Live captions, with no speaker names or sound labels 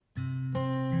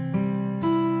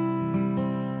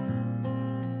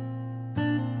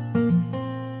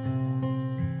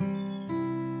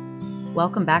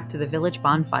Welcome back to the Village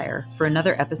Bonfire for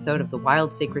another episode of the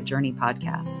Wild Sacred Journey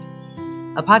podcast.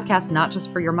 A podcast not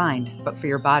just for your mind, but for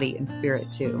your body and spirit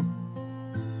too.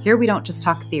 Here we don't just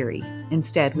talk theory.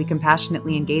 Instead, we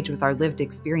compassionately engage with our lived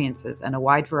experiences and a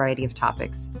wide variety of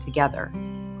topics together,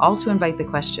 all to invite the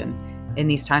question, in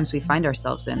these times we find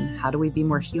ourselves in, how do we be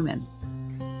more human?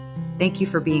 Thank you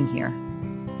for being here.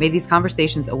 May these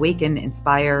conversations awaken,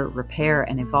 inspire, repair,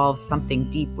 and evolve something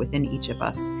deep within each of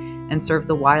us, and serve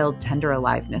the wild, tender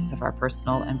aliveness of our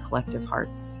personal and collective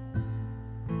hearts.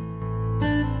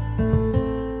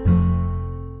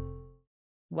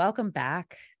 Welcome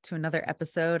back to another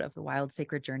episode of the Wild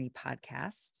Sacred Journey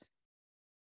podcast.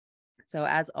 So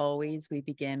as always, we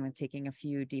begin with taking a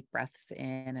few deep breaths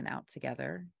in and out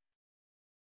together.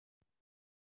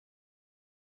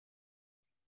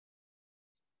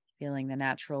 Feeling the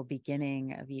natural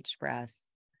beginning of each breath,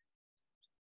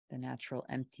 the natural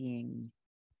emptying,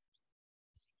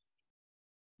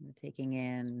 the taking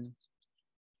in,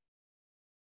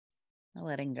 the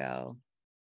letting go.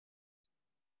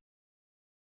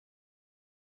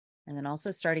 And then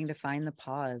also starting to find the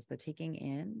pause, the taking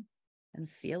in and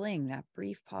feeling that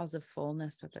brief pause of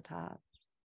fullness at the top.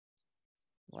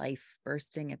 Life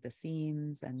bursting at the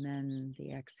seams, and then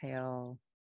the exhale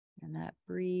and that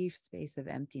brief space of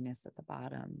emptiness at the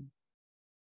bottom.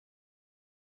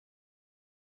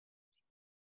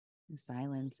 The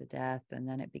silence, a death, and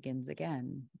then it begins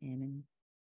again, in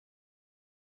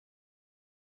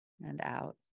and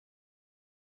out.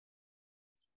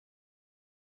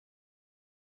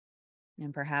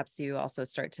 And perhaps you also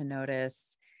start to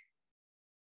notice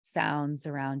sounds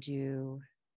around you.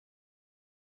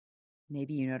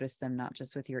 Maybe you notice them not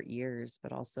just with your ears,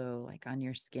 but also like on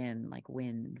your skin, like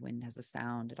wind. Wind has a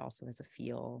sound, it also has a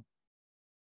feel.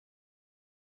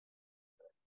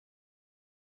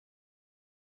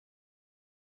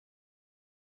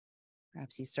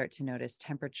 Perhaps you start to notice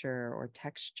temperature or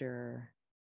texture,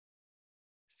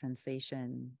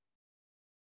 sensation.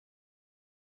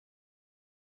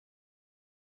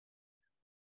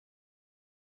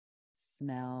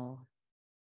 Smell.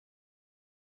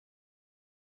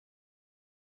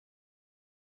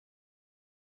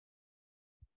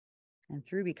 And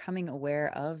through becoming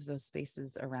aware of those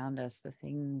spaces around us, the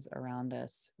things around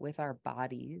us with our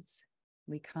bodies,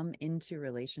 we come into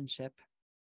relationship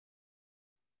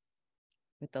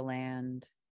with the land,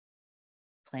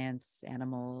 plants,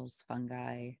 animals,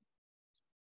 fungi,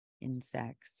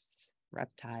 insects,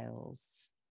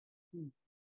 reptiles,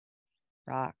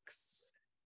 rocks,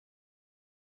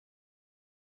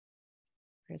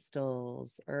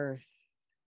 crystals, earth,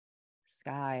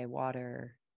 sky,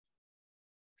 water,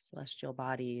 celestial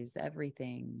bodies,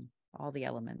 everything, all the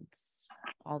elements,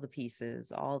 all the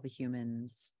pieces, all the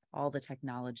humans, all the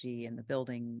technology and the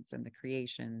buildings and the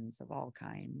creations of all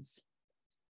kinds.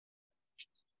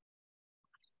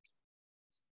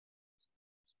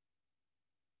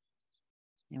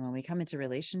 And when we come into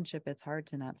relationship, it's hard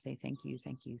to not say thank you,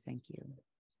 thank you, thank you.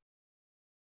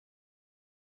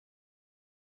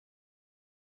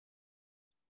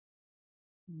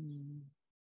 And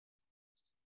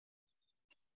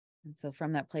so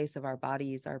from that place of our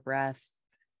bodies, our breath,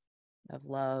 of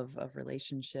love, of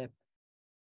relationship,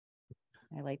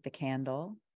 I light the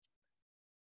candle,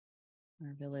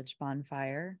 our village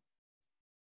bonfire.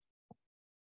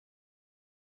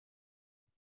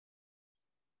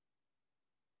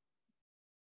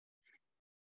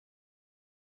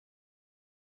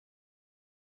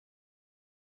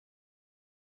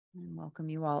 And welcome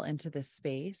you all into this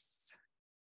space.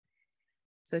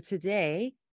 So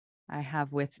today I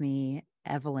have with me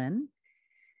Evelyn.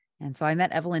 And so I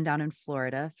met Evelyn down in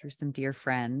Florida through some dear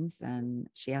friends, and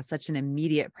she has such an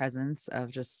immediate presence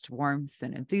of just warmth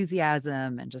and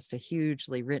enthusiasm and just a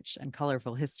hugely rich and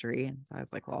colorful history. And so I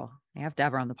was like, well, I have to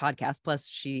have her on the podcast. Plus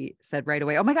she said right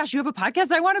away, oh my gosh, you have a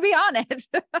podcast. I want to be on it.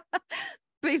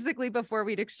 Basically before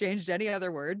we'd exchanged any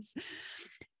other words.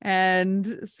 And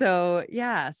so,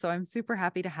 so I'm super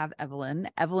happy to have Evelyn.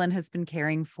 Evelyn has been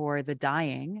caring for the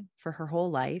dying for her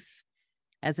whole life.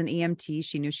 As an EMT,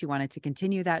 she knew she wanted to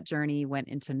continue that journey, went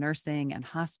into nursing and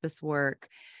hospice work.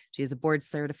 She is a board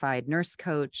certified nurse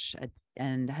coach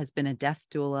and has been a death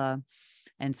doula.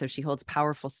 And so she holds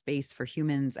powerful space for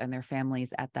humans and their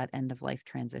families at that end of life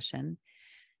transition.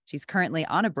 She's currently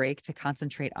on a break to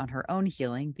concentrate on her own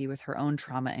healing, be with her own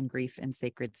trauma and grief in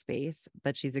sacred space,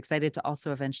 but she's excited to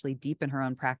also eventually deepen her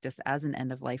own practice as an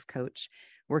end-of-life coach,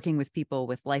 working with people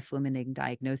with life-limiting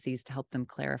diagnoses to help them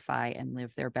clarify and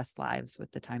live their best lives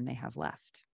with the time they have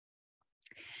left.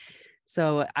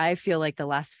 So I feel like the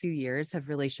last few years have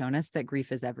really shown us that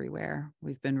grief is everywhere.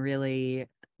 We've been really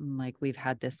like we've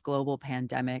had this global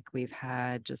pandemic, we've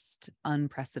had just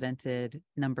unprecedented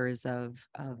numbers of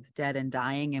dead and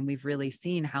dying, and we've really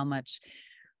seen how much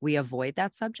we avoid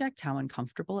that subject, how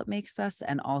uncomfortable it makes us,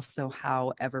 and also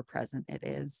how ever present it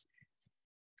is.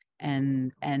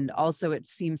 And also it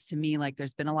seems to me like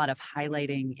there's been a lot of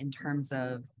highlighting in terms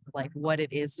of like what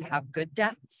it is to have good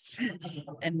deaths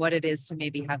and what it is to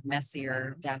maybe have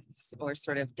messier deaths, or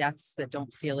sort of deaths that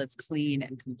don't feel as clean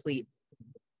and complete.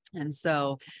 And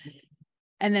so,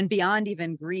 and then beyond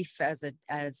even grief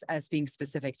as being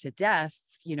specific to death,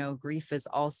 you know, grief is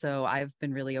also, I've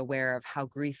been really aware of how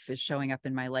grief is showing up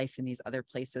in my life in these other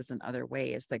places and other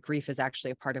ways, that grief is actually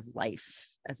a part of life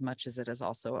as much as it is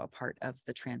also a part of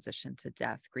the transition to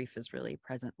death. Grief is really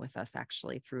present with us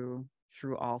actually through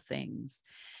all things.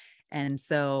 And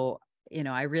so, you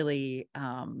know, I really,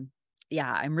 I'm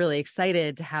really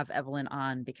excited to have Evelyn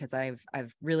on, because I've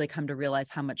really come to realize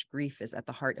how much grief is at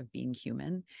the heart of being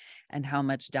human, and how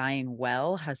much dying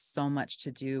well has so much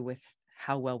to do with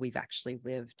how well we've actually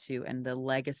lived too, and the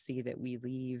legacy that we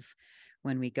leave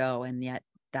when we go. And yet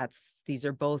these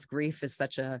are both, grief is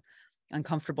such a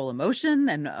uncomfortable emotion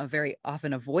and a very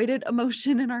often avoided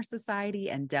emotion in our society,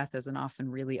 and death is an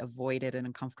often really avoided and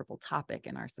uncomfortable topic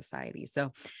in our society.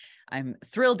 So I'm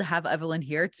thrilled to have Evelyn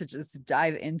here to just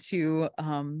dive into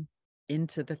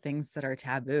the things that are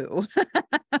taboo.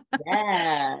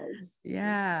 Yes.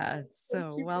 Yeah.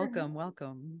 So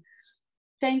welcome.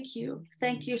 Thank you.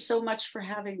 Thank you so much for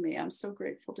having me. I'm so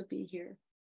grateful to be here.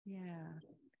 Yeah.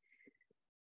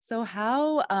 So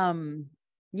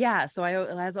so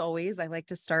as always, I like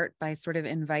to start by sort of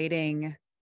inviting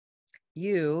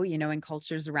you know, in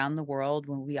cultures around the world,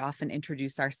 when we often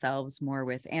introduce ourselves more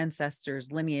with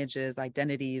ancestors, lineages,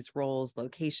 identities, roles,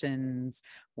 locations,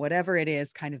 whatever it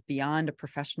is, kind of beyond a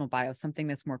professional bio, something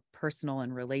that's more personal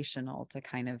and relational to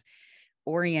kind of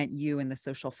orient you in the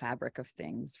social fabric of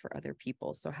things for other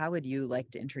people. So how would you like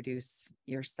to introduce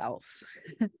yourself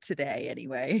today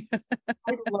anyway?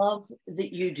 I love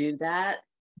that you do that.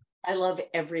 I love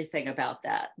everything about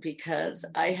that, because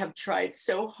I have tried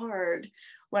so hard.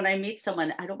 When I meet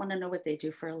someone, I don't want to know what they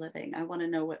do for a living. I want to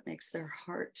know what makes their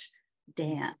heart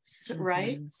dance,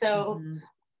 right? So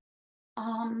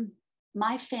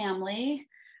my family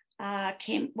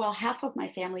half of my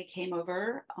family came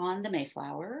over on the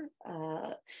Mayflower,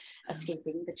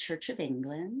 escaping the Church of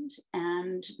England.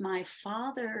 And my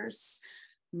father's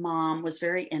mom was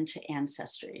very into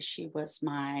ancestry. She was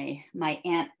my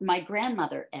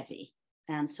grandmother, Evie.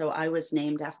 And so I was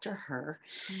named after her,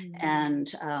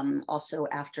 and also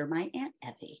after my Aunt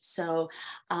Evie. So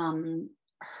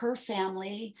her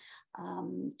family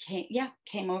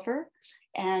came over,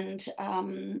 and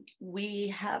we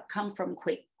have come from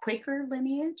Quaker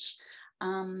lineage.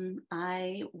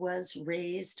 I was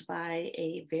raised by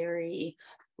a very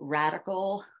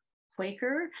radical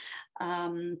Quaker,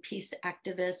 peace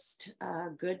activist,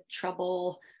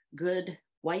 good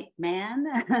white man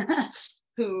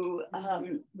who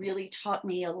really taught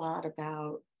me a lot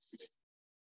about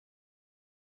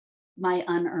my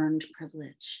unearned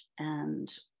privilege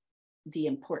and the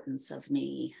importance of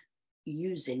me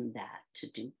using that to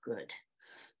do good.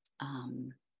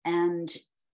 And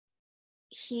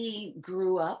he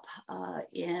grew up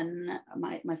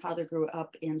my father grew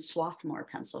up in Swarthmore,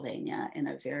 Pennsylvania, in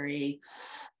a very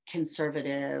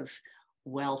conservative,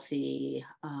 wealthy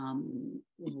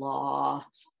law.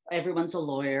 Everyone's a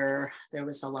lawyer. There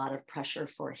was a lot of pressure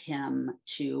for him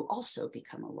to also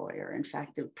become a lawyer. In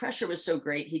fact, the pressure was so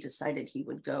great, he decided he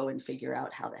would go and figure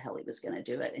out how the hell he was going to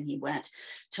do it. And he went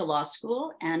to law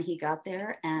school, and he got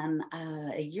there. And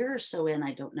a year or so in,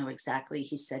 I don't know exactly,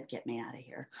 he said, "Get me out of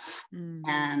here."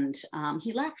 And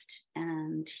he left,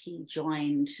 and he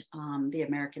joined the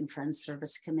American Friends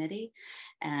Service Committee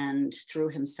and threw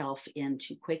himself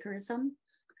into Quakerism.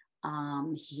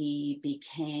 He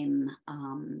became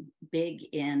big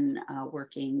in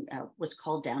working, was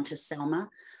called down to Selma.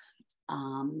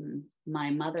 My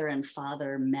mother and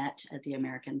father met at the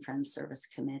American Friends Service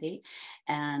Committee,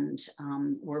 and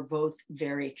were both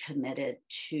very committed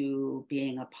to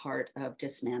being a part of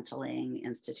dismantling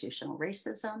institutional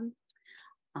racism.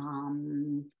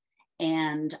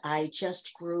 And I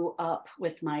just grew up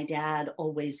with my dad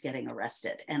always getting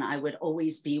arrested, and I would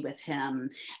always be with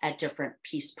him at different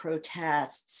peace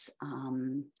protests.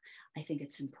 I think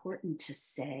it's important to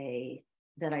say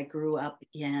that I grew up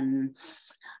in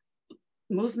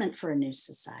Movement for a New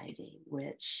Society,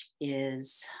 which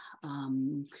is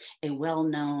a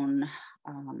well-known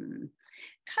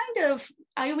kind of,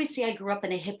 I always say I grew up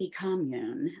in a hippie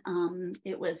commune.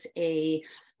 It was an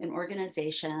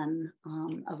organization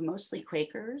of mostly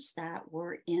Quakers that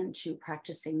were into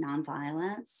practicing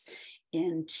nonviolence,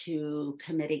 into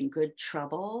committing good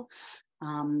trouble,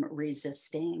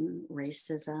 resisting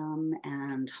racism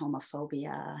and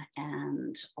homophobia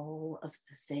and all of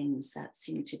the things that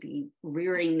seem to be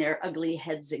rearing their ugly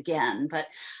heads again. But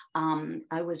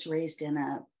I was raised in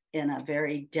a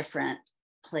very different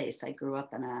place. I grew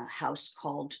up in a house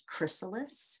called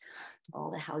Chrysalis.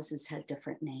 All the houses had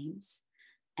different names.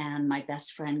 And my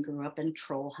best friend grew up in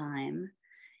Trollheim.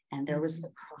 And there was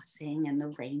the crossing and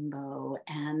the rainbow.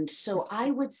 And so I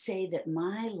would say that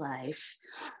my life,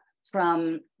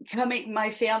 from my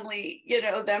family,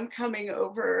 them coming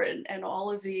over and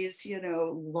all of these,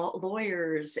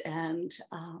 lawyers. And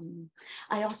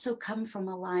I also come from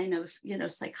a line of,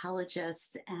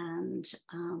 psychologists. And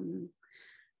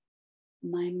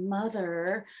my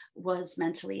mother was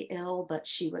mentally ill, but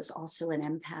she was also an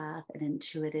empath and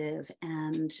intuitive.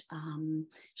 And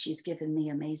she's given me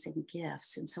amazing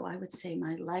gifts. And so I would say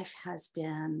my life has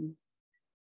been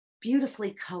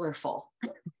beautifully colorful.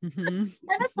 And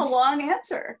it's a long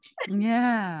answer.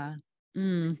 Yeah.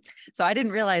 So I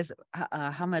didn't realize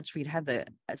how much we'd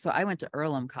had so I went to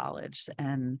Earlham College,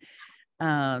 and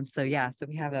so we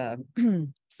have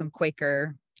some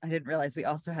Quaker. I didn't realize we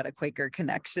also had a Quaker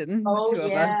connection, the two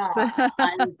of us.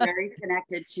 I'm very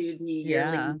connected to the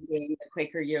yearly meeting, the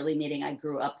Quaker yearly meeting. I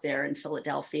grew up there in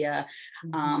Philadelphia.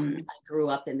 I grew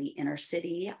up in the inner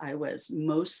city. I was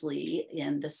mostly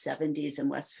in the 70s in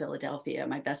West Philadelphia.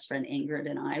 My best friend Ingrid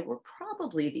and I were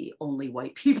probably the only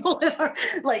white people in our,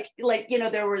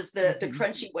 there was the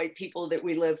crunchy white people that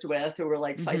we lived with who were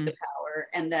like, fight the power.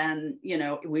 And then,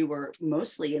 we were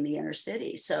mostly in the inner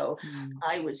city. So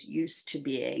I was used to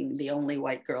being the only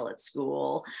white girl at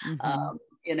school,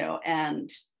 and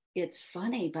it's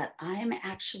funny, but I'm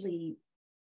actually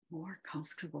more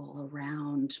comfortable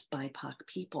around BIPOC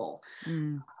people.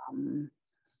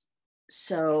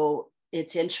 So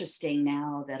it's interesting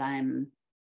now that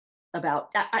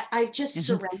I've just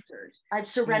surrendered. I've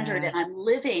surrendered and I'm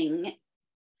living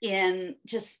in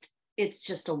it's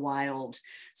just a wild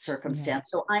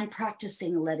circumstance. So I'm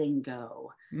practicing letting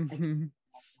go again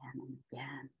and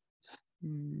again.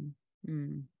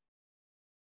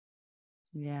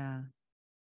 Yeah.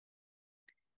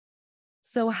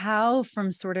 So how,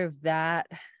 from sort of that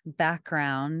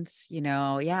background,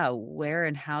 where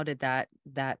and how did that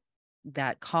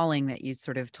calling that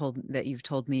you've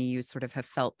told me you sort of have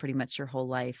felt pretty much your whole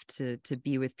life to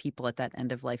be with people at that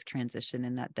end of life transition,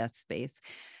 in that death space,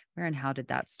 where and how did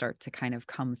that start to kind of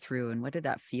come through, and what did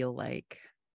that feel like?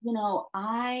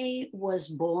 I was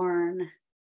born,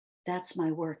 that's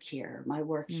my work here. My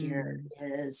work here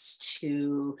is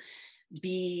to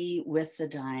be with the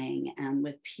dying and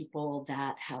with people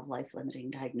that have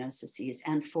life-limiting diagnoses.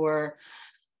 And for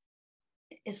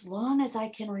as long as I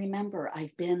can remember,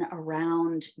 I've been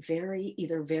around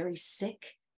either very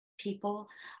sick people.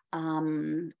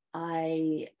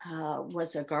 I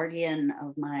was a guardian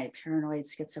of my paranoid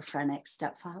schizophrenic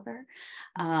stepfather.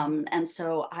 And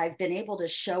so I've been able to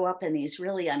show up in these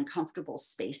really uncomfortable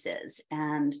spaces.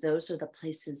 And those are the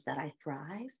places that I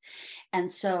thrive. And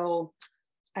so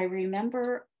I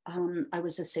remember I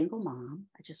was a single mom.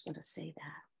 I just want to say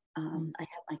that. I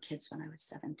had my kids when I was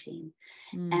 17.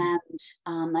 And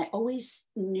I always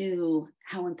knew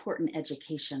how important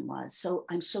education was. So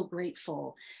I'm so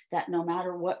grateful that no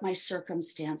matter what my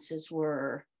circumstances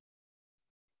were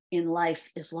in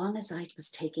life, as long as I was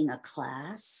taking a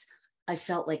class, I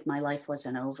felt like my life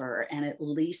wasn't over, and at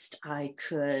least I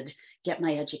could get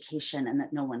my education and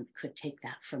that no one could take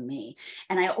that from me.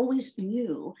 And I always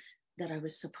knew that I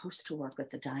was supposed to work with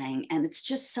the dying. And it's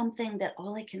just something that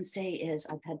all I can say is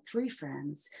I've had 3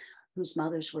 friends whose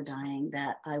mothers were dying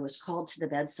that I was called to the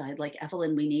bedside, like,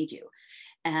 Evelyn, we need you.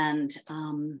 And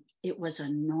it was a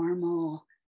normal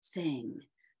thing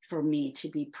for me to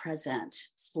be present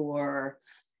for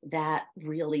that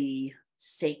really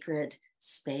sacred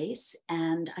space.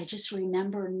 And I just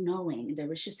remember knowing, there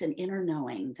was just an inner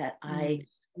knowing that I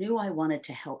knew I wanted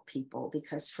to help people,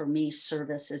 because for me,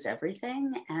 service is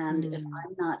everything. And if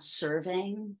I'm not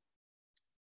serving,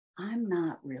 I'm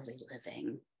not really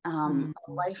living. A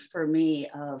life for me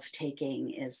of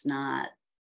taking is not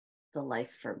the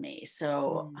life for me.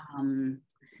 So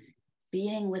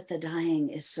being with the dying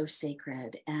is so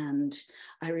sacred. And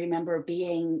I remember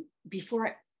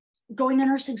going to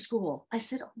nursing school. I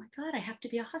said, oh my God, I have to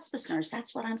be a hospice nurse.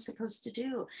 That's what I'm supposed to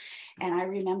do. And I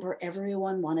remember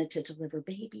everyone wanted to deliver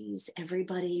babies.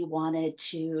 Everybody wanted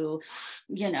to,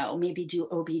 maybe do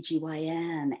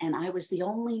OBGYN. And I was the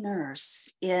only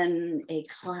nurse in a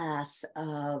class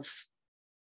of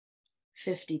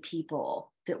 50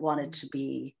 people that wanted to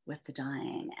be with the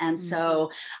dying. And so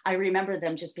I remember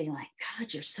them just being like,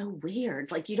 God, you're so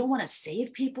weird. Like, you don't want to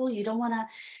save people. You don't want to.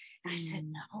 And I said,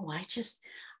 no,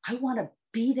 I want to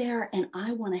be there and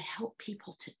I want to help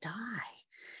people to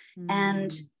die.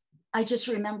 And I just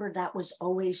remember that was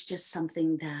always just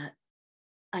something that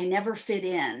I never fit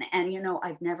in. And,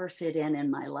 I've never fit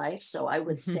in my life. So I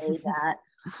would say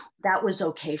that was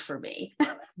okay for me.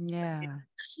 Yeah.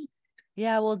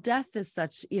 Yeah, well, death is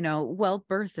such,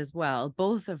 birth as well.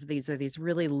 Both of these are these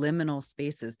really liminal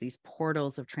spaces, these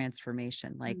portals of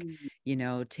transformation, like,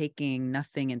 taking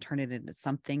nothing and turning it into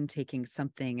something, taking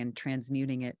something and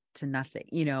transmuting it to nothing,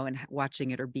 and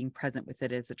watching it or being present with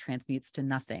it as it transmutes to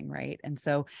nothing. Right. And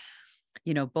so,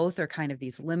 both are kind of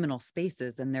these liminal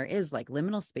spaces. And there is like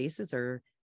liminal spaces, or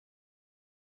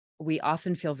we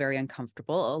often feel very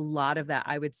uncomfortable. A lot of that,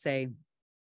 I would say,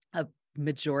 a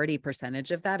majority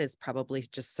percentage of that is probably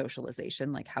just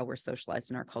socialization, like how we're socialized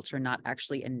in our culture, not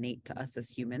actually innate to us as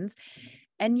humans.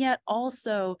 And yet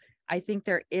also, I think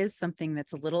there is something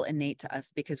that's a little innate to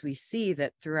us, because we see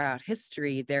that throughout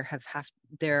history, there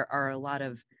are a lot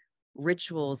of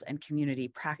rituals and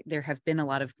there have been a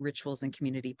lot of rituals and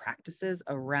community practices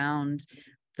around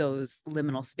those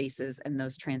liminal spaces and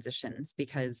those transitions,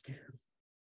 because,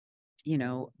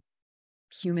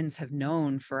 humans have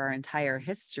known for our entire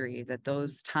history that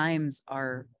those times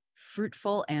are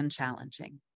fruitful and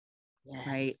challenging, Yes.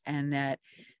 right? And that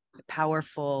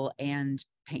powerful and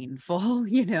painful,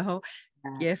 Yes.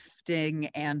 gifting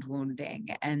and wounding,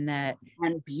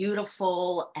 and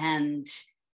beautiful and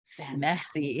fantastic.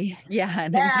 Messy, and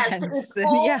yes, intense,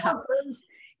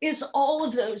 it's all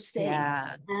of those things.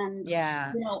 Yeah. And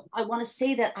Yeah. I want to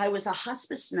say that I was a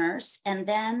hospice nurse, and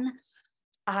then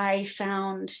I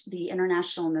found the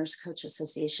International Nurse Coach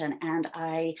Association and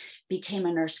I became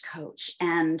a nurse coach.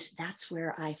 And that's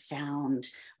where I found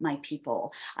my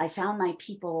people. I found my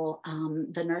people,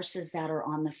 the nurses that are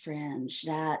on the fringe,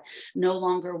 that no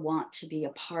longer want to be a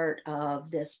part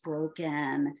of this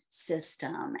broken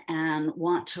system and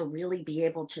want to really be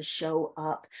able to show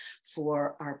up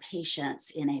for our patients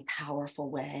in a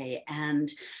powerful way.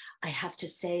 And I have to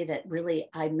say that really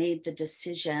I made the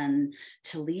decision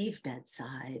to leave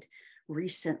bedside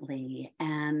recently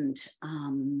and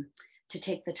to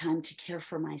take the time to care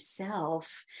for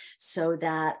myself so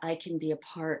that I can be a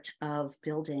part of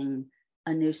building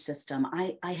a new system.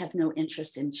 I have no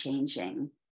interest in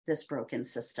changing this broken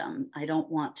system. I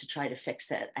don't want to try to fix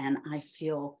it. And I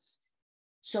feel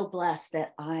so blessed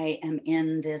that I am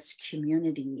in this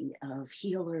community of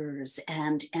healers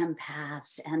and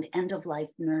empaths and end-of-life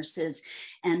nurses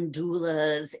and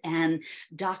doulas and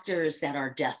doctors that are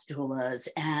death doulas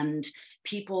and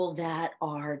people that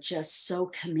are just so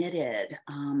committed.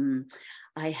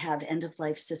 I have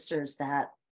end-of-life sisters that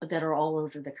are all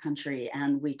over the country,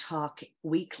 and we talk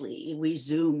weekly, we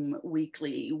Zoom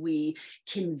weekly, we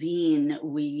convene,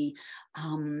 we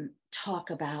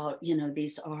talk about,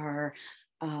 these are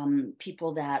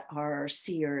people that are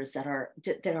seers, that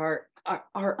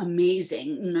are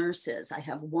amazing nurses. I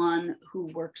have one who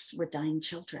works with dying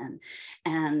children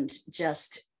and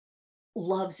just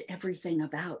loves everything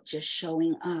about just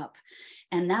showing up.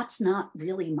 And that's not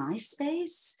really my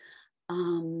space.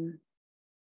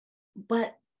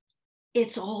 But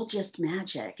it's all just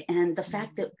magic. And the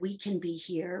fact that we can be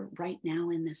here right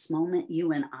now in this moment,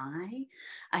 you and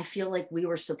I feel like we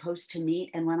were supposed to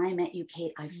meet. And when I met you,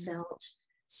 Kate, I felt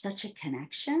such a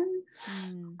connection.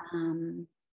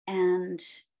 And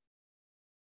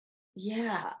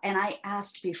yeah, and I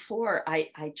asked before,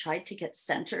 I tried to get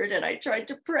centered and I tried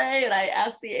to pray and I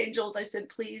asked the angels, I said,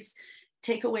 please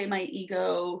take away my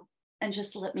ego and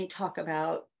just let me talk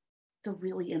about the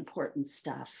really important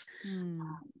stuff.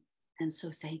 And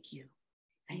so thank you.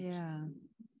 Thank you.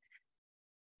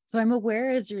 So I'm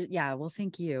aware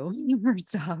thank you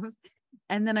first off.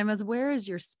 And then I'm as aware as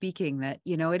you're speaking that,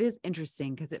 it is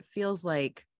interesting because it feels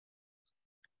like,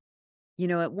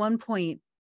 at one point,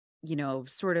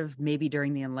 sort of maybe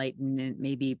during the Enlightenment,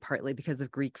 maybe partly because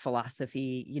of Greek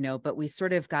philosophy, but we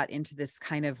sort of got into this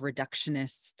kind of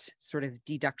reductionist, sort of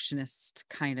deductionist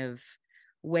kind of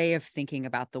way of thinking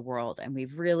about the world. And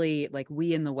we've really, like,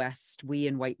 we in the West, we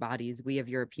in white bodies, we of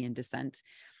European descent,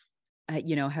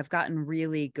 have gotten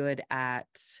really good at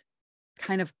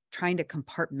kind of trying to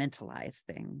compartmentalize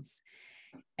things.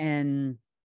 And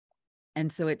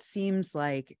And so it seems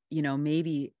like,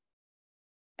 maybe,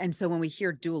 and so when we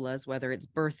hear doulas, whether it's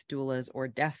birth doulas or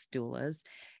death doulas,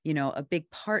 a big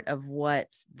part of what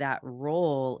that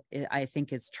role I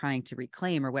think is trying to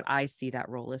reclaim, or what I see that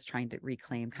role is trying to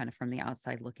reclaim kind of from the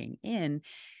outside looking in,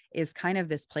 is kind of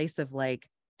this place of like,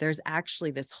 there's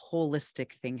actually this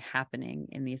holistic thing happening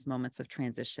in these moments of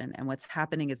transition. And what's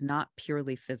happening is not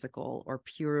purely physical or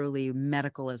purely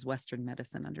medical as Western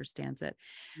medicine understands it.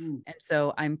 Mm. And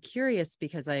so I'm curious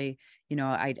because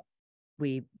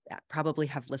we probably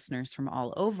have listeners from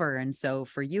all over. And so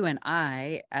for you and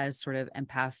I, as sort of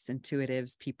empaths,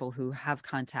 intuitives, people who have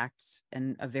contacts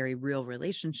and a very real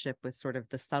relationship with sort of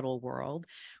the subtle world,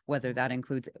 whether that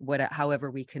includes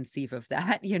however we conceive of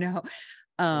that,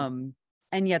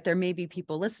 and yet there may be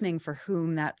people listening for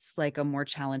whom that's like a more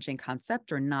challenging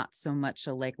concept, or not so much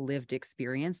a like lived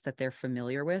experience that they're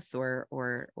familiar with or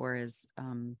is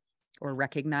or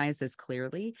recognize as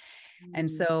clearly.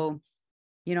 And so,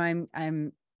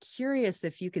 I'm curious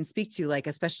if you can speak to, like,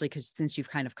 especially because since you've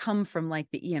kind of come from like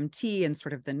the EMT and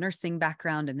sort of the nursing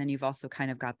background, and then you've also kind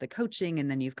of got the coaching,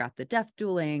 and then you've got the death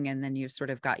dueling, and then you've sort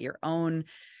of got your own,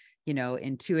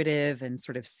 intuitive and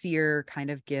sort of seer kind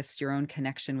of gifts, your own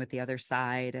connection with the other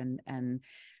side, and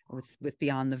with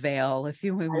beyond the veil, if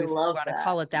you I love want to that.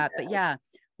 call it that. But yeah,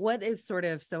 what is sort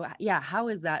of, so yeah, how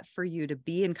is that for you to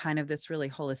be in kind of this really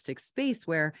holistic space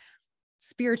where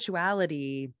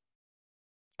spirituality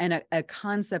and a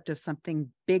concept of something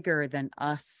bigger than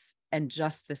us and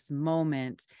just this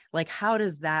moment, like how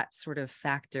does that sort of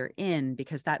factor in?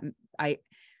 Because that I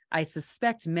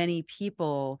suspect many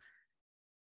people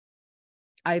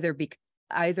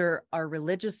either are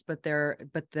religious, but their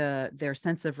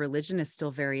sense of religion is still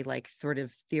very like sort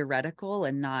of theoretical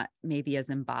and not maybe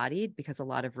as embodied, because a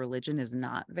lot of religion is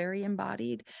not very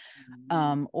embodied.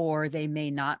 Or they may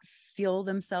not feel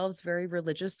themselves very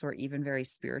religious or even very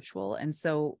spiritual. And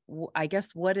so I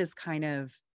guess what is kind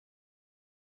of,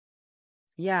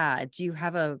 do you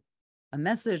have a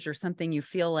message or something you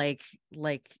feel like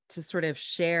to sort of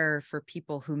share for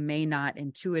people who may not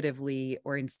intuitively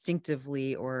or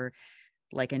instinctively or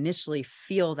like initially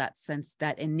feel that sense,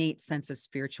 that innate sense of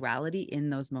spirituality in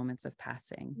those moments of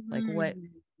passing? Like what?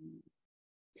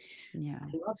 Yeah.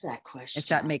 I love that question. If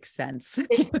that makes sense.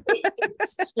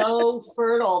 It's so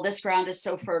fertile. This ground is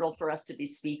so fertile for us to be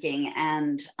speaking.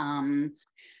 And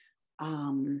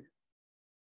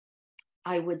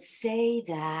I would say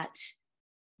that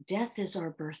death is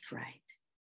our birthright.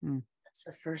 That's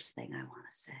the first thing I want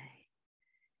to say.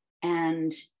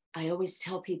 And I always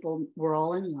tell people we're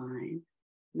all in line.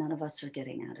 None of us are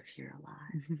getting out of here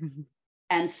alive.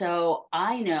 And so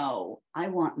I know I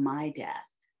want my death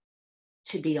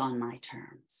to be on my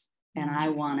terms. And I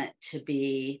want it to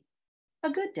be a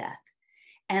good death.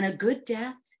 And a good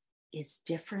death is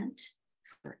different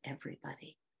for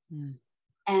everybody.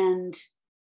 And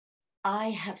I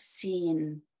have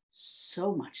seen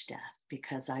so much death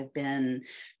because I've been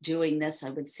doing this, I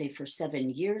would say, for 7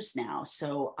 years now.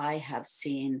 So I have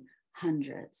seen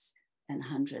hundreds and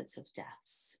hundreds of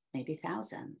deaths, maybe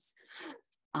thousands.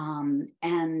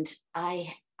 And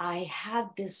I had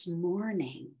this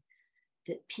morning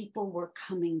that people were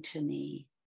coming to me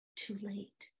too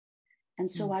late. And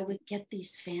so I would get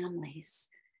these families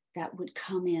that would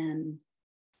come in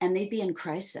and they'd be in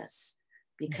crisis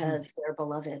because their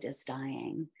beloved is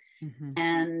dying.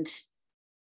 And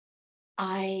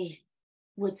I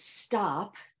would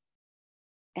stop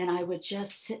and I would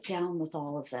just sit down with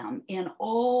all of them in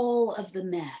all of the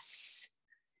mess.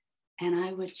 And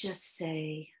I would just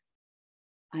say,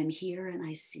 I'm here and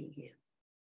I see you.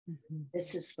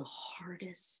 This is the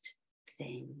hardest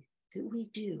thing that we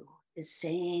do, is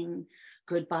saying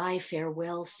goodbye,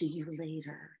 farewell, see you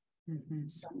later,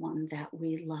 someone that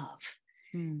we love.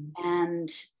 And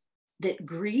that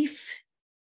grief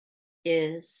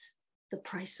is the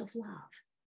price of love.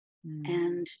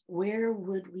 And where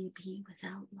would we be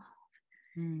without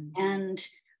love? And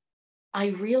I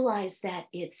realize that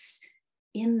it's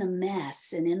in the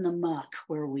mess and in the muck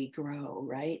where we grow,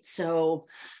 right? So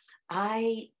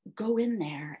I go in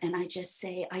there and I just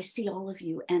say, I see all of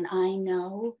you, and I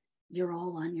know you're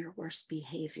all on your worst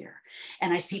behavior.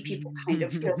 And I see people kind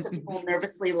of, some people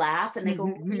nervously laugh and they go,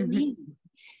 what do you mean?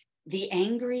 The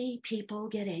angry people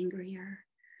get angrier.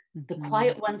 The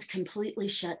quiet ones completely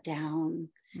shut down.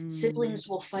 Siblings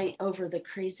will fight over the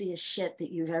craziest shit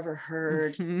that you've ever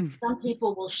heard. Some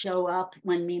people will show up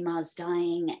when Mima's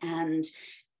dying and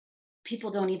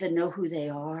people don't even know who they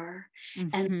are.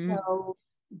 And so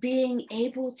being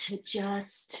able to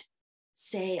just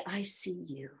say, I see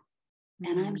you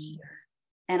and I'm here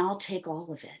and I'll take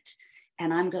all of it.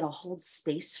 And I'm going to hold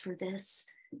space for this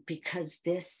because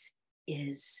this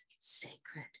is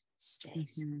sacred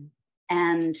space. Mm-hmm.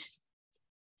 And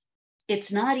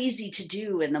it's not easy to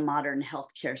do in the modern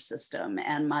healthcare system.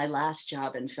 And my last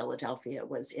job in Philadelphia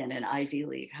was in an Ivy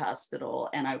League hospital,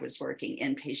 and I was working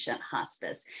inpatient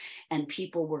hospice, and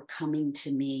people were coming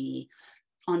to me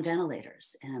on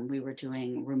ventilators, and we were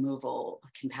doing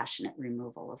compassionate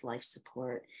removal of life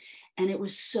support. And it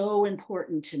was so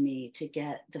important to me to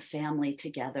get the family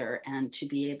together and to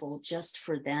be able, just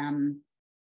for them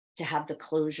to have the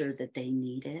closure that they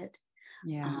needed.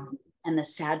 Yeah. And the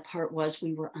sad part was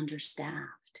we were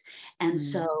understaffed. And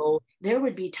so there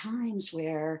would be times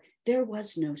where there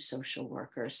was no social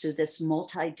worker. So this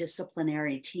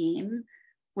multidisciplinary team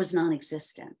was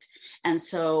non-existent. And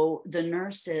so the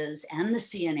nurses and the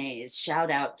CNAs, shout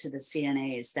out to the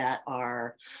CNAs that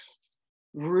are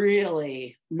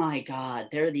really, my God,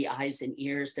 they're the eyes and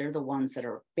ears. They're the ones that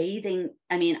are bathing.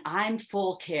 I mean, I'm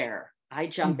full care. I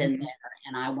jump in there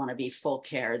and I want to be full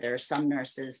care. There are some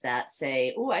nurses that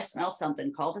say, oh, I smell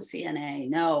something, call the CNA.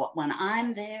 No, when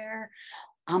I'm there,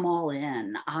 I'm all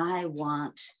in. I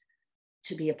want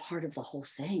to be a part of the whole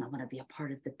thing. I want to be a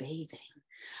part of the bathing.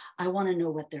 I want to know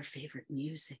what their favorite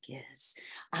music is.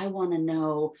 I want to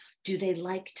know, do they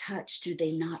like touch? Do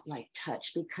they not like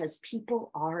touch? Because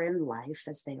people are in life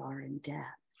as they are in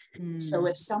death. So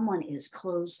if someone is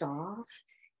closed off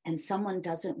and someone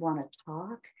doesn't want to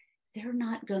talk, they're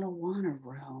not going to want a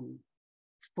room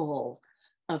full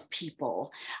of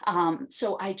people.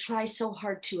 So I try so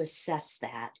hard to assess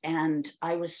that. And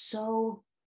I was so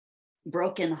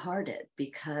brokenhearted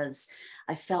because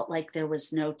I felt like there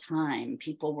was no time.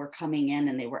 People were coming in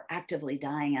and they were actively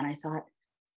dying. And I thought,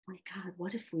 my God,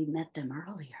 what if we met them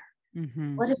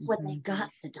earlier? What if when they got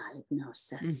the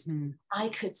diagnosis, I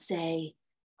could say,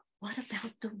 what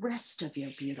about the rest of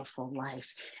your beautiful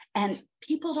life? And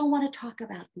people don't want to talk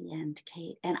about the end,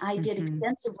 Kate. And I did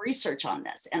extensive research on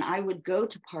this, and I would go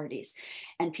to parties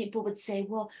and people would say,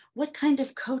 well, what kind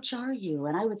of coach are you?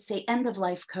 And I would say end of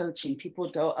life coach. And people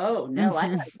would go, oh no, I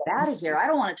gotta get out of here. I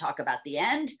don't want to talk about the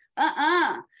end.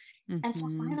 And so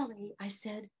finally I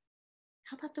said,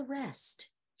 how about the rest?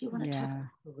 Do you want to talk about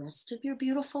the rest of your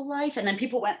beautiful life? And then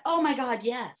people went, oh my God,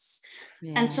 yes.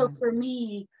 And so for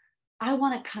me, I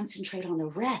want to concentrate on the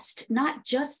rest, not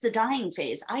just the dying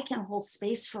phase. I can hold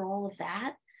space for all of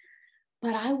that,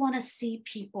 but I want to see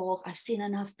people. I've seen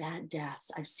enough bad deaths.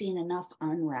 I've seen enough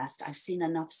unrest. I've seen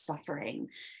enough suffering,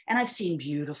 and I've seen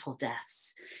beautiful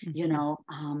deaths, you know,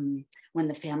 when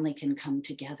the family can come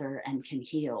together and can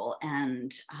heal.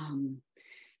 And,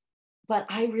 but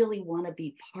I really want to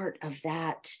be part of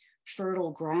that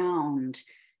fertile ground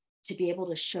to be able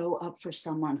to show up for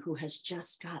someone who has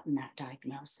just gotten that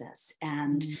diagnosis.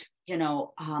 And, you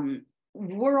know,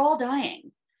 we're all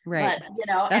dying. Right. But, you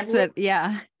know, that's it.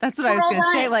 Yeah. That's what I was going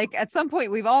to say. Like at some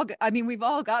point we've all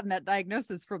gotten that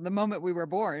diagnosis from the moment we were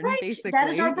born, right. basically. That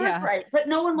is our birthright, but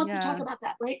no one wants to talk Yeah. about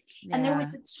that. Right. And there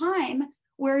was a time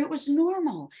where it was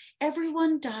normal.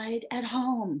 Everyone died at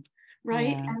home. Right.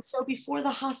 Yeah. And so before the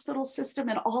hospital system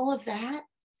and all of that,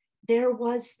 there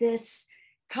was this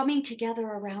coming together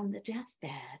around the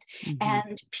deathbed,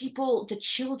 and people, the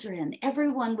children,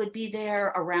 everyone would be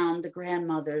there around the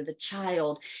grandmother, the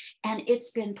child, and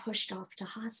it's been pushed off to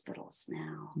hospitals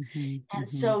now. And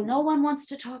so no one wants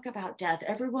to talk about death.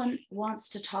 Everyone wants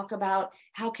to talk about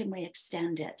how can we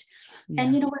extend it.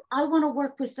 And you know what? I want to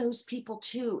work with those people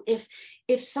too.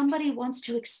 If somebody wants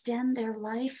to extend their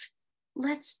life,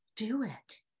 let's do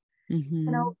it. You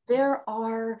know,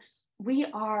 we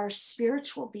are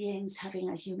spiritual beings having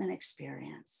a human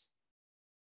experience,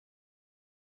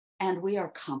 and we are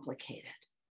complicated.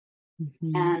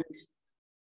 And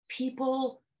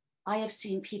I have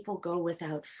seen people go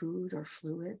without food or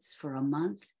fluids for a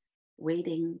month,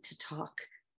 waiting to talk.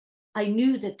 I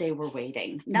knew that they were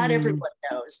waiting. Not everyone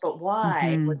knows, but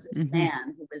why was this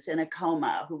man who was in a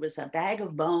coma, who was a bag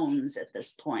of bones at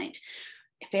this point,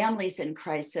 families in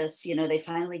crisis, you know, they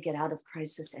finally get out of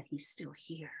crisis and he's still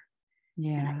here.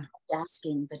 And I kept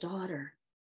asking the daughter,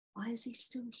 why is he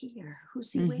still here?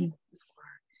 Who's he waiting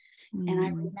for? And I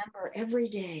remember every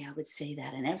day I would say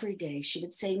that, and every day she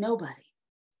would say nobody.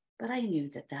 But I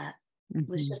knew that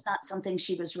was just not something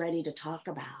she was ready to talk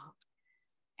about.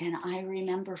 And I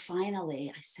remember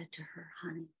finally I said to her,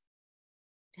 honey,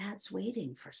 Dad's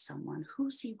waiting for someone.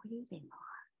 Who's he waiting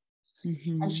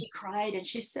on? And she cried and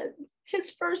she said,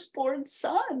 his firstborn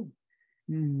son.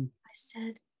 I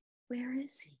said, where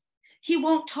is he? He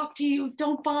won't talk to you.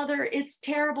 Don't bother. It's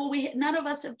terrible. None of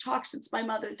us have talked since my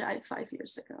mother died 5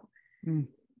 years ago. And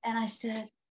I said,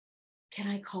 can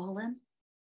I call him?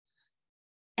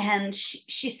 And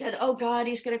she said, oh God,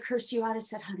 he's going to curse you out. I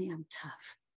said, honey, I'm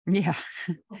tough. Yeah.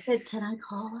 I said, can I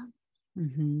call him?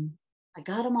 Mm-hmm. I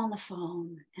got him on the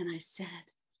phone and I said,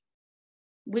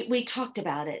 we talked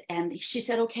about it. And she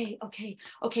said, okay,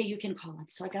 you can call him.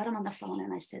 So I got him on the phone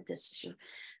and I said, this is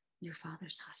your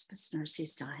father's hospice nurse.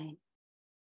 He's dying.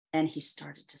 And he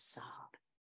started to sob.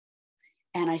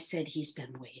 And I said, he's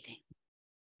been waiting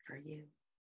for you.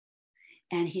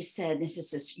 And he said, this is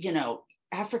this,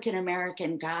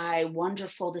 African-American guy,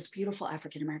 wonderful, this beautiful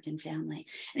African-American family.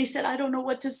 And he said, I don't know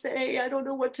what to say.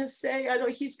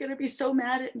 He's going to be so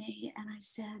mad at me. And I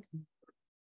said,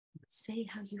 say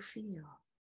how you feel.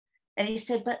 And he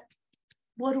said, but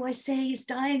what do I say? He's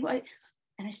dying.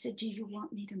 And I said, do you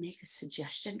want me to make a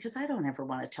suggestion? Because I don't ever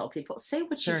want to tell people, say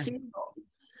what you feel.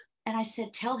 And I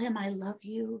said, tell him I love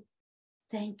you.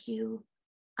 Thank you.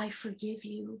 I forgive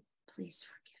you. Please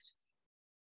forgive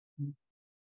me.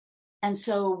 And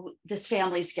so this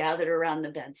family's gathered around the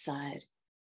bedside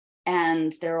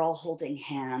and they're all holding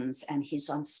hands and he's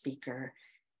on speaker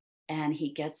and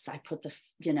I put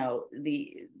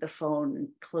the phone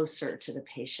closer to the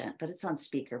patient, but it's on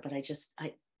speaker, but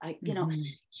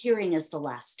hearing is the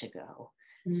last to go.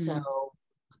 So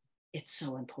it's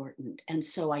so important. And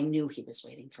so I knew he was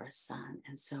waiting for his son.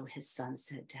 And so his son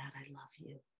said, Dad, I love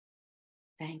you.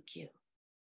 Thank you.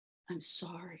 I'm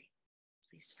sorry.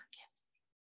 Please forgive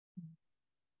me.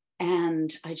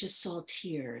 And I just saw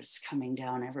tears coming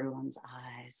down everyone's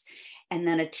eyes. And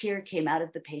then a tear came out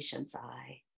of the patient's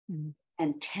eye.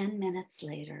 And 10 minutes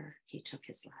later, he took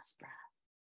his last breath.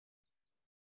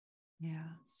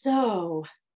 Yeah. So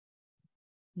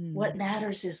what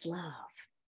matters is love.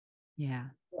 Yeah.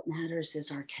 What matters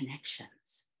is our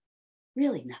connections.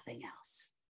 Really nothing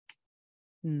else.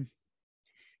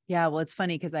 Yeah. Well, it's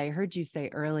funny because I heard you say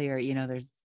earlier, there's,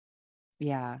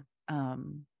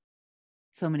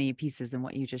 so many pieces in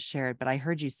what you just shared, but I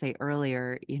heard you say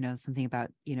earlier, something about,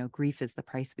 grief is the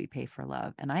price we pay for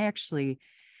love. And I actually,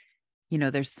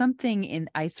 there's something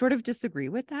I sort of disagree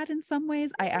with that in some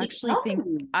ways. I actually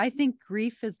think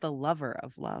grief is the lover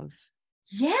of love.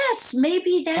 Yes,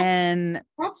 maybe that's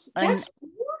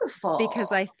beautiful.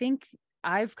 Because I think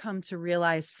I've come to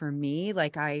realize for me,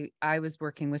 like I was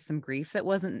working with some grief that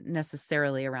wasn't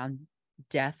necessarily around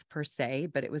death per se,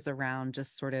 but it was around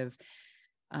just sort of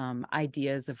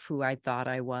ideas of who I thought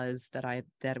I was, that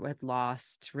had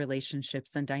lost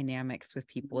relationships and dynamics with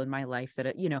people in my life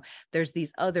that, there's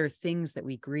these other things that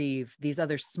we grieve, these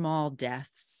other small deaths,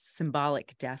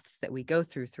 symbolic deaths that we go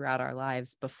throughout our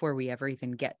lives before we ever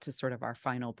even get to sort of our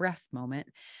final breath moment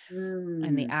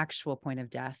and the actual point of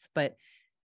death. But,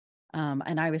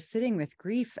 and I was sitting with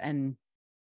grief and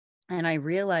I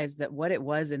realized that what it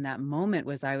was in that moment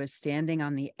was I was standing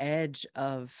on the edge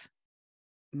of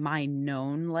my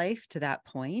known life to that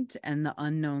point and the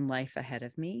unknown life ahead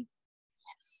of me.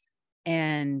 Yes.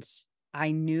 And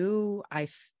I knew I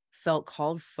felt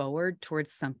called forward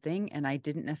towards something and I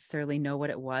didn't necessarily know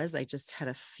what it was. I just had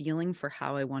a feeling for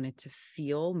how I wanted to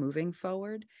feel moving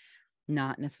forward,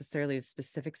 not necessarily the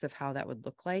specifics of how that would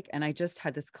look like. And I just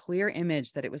had this clear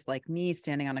image that it was like me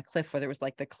standing on a cliff, whether it was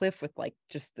like the cliff with like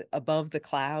just above the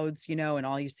clouds, and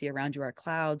all you see around you are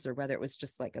clouds, or whether it was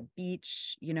just like a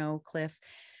beach, cliff.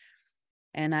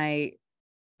 And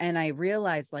I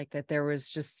realized like that there was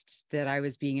just that I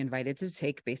was being invited to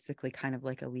take basically kind of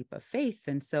like a leap of faith.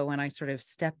 And so when I sort of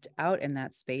stepped out in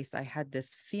that space, I had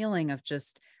this feeling of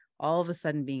just all of a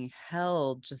sudden being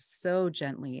held just so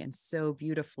gently and so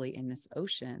beautifully in this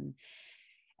ocean.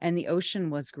 And the ocean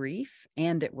was grief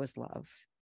and it was love.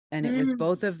 And it was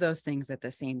both of those things at the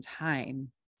same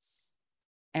time.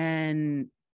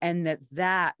 And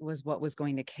that was what was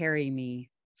going to carry me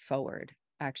forward.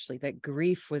 Actually, that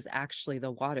grief was actually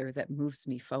the water that moves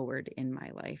me forward in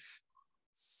my life.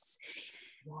 Yes.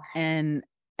 And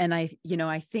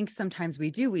I think sometimes we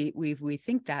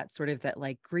think that sort of that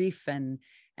like grief and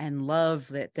love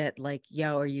that like,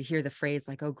 or you hear the phrase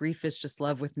like, oh, grief is just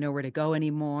love with nowhere to go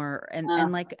anymore. And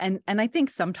I think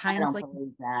sometimes like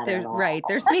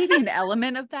there's maybe an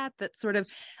element of that sort of,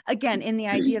 again, in the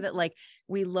idea that like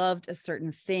we loved a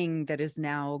certain thing that is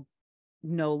now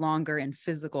no longer in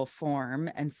physical form.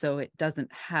 And so it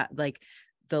doesn't have like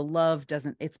the love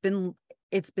doesn't, it's been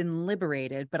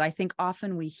liberated. But I think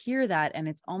often we hear that and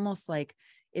it's almost like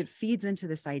it feeds into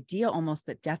this idea almost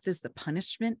that death is the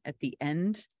punishment at the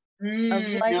end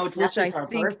of life, which I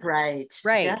think birthright.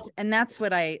 Right. And that's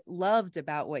what I loved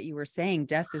about what you were saying.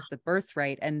 Death is the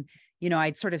birthright. And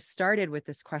I'd sort of started with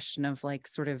this question of like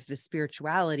sort of the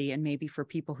spirituality and maybe for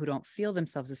people who don't feel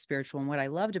themselves as spiritual. And what I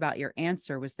loved about your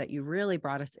answer was that you really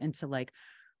brought us into like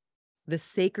the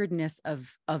sacredness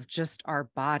of just our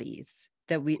bodies,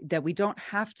 that we don't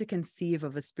have to conceive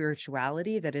of a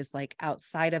spirituality that is like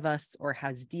outside of us or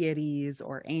has deities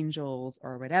or angels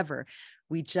or whatever.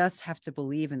 We just have to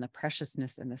believe in the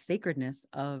preciousness and the sacredness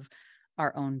of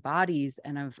our own bodies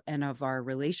and of our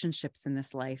relationships in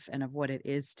this life and of what it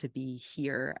is to be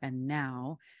here and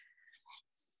now.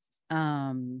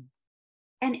 And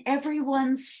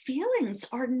everyone's feelings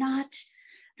are not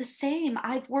the same.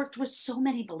 I've worked with so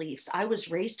many beliefs. I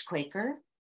was raised Quaker,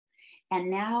 and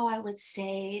now I would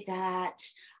say that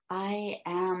I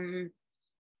am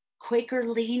Quaker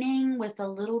leaning with a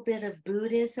little bit of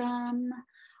Buddhism.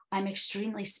 I'm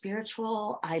extremely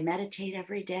spiritual. I meditate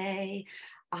every day.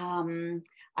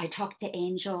 I talk to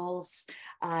angels.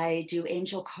 I do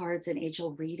angel cards and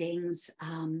angel readings.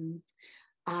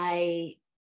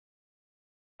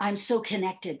 I'm so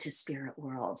connected to spirit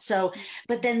world. So,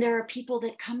 but then there are people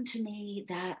that come to me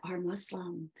that are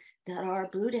Muslim, that are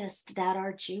Buddhist, that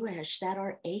are Jewish, that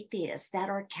are atheist, that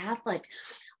are Catholic.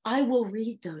 I will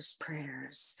read those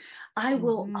prayers. I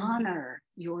will honor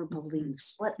your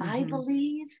beliefs. What I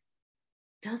believe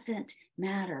doesn't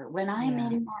matter. When I'm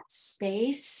in that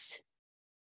space,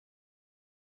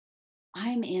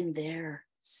 I'm in their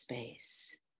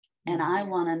space. And I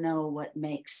want to know what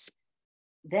makes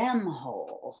them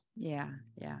whole. Yeah.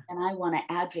 And I want to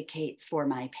advocate for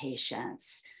my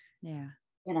patients in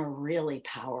a really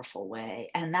powerful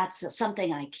way. And that's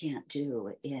something I can't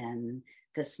do in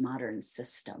this modern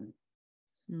system.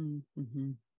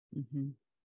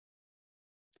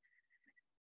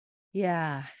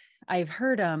 Yeah. I've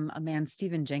heard a man,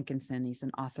 Stephen Jenkinson, he's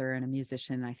an author and a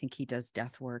musician. I think he does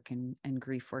death work and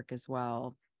grief work as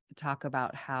well, talk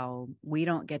about how we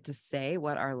don't get to say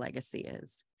what our legacy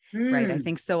is. Right. I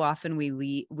think so often we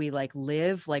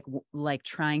live like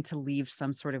trying to leave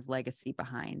some sort of legacy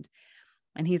behind.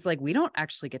 And he's like, we don't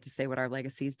actually get to say what our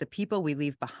legacy is. The people we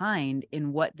leave behind,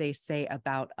 in what they say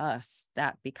about us,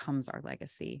 that becomes our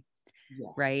legacy.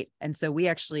 Yes. Right. And so we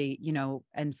actually,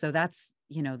 and so that's,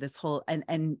 this whole,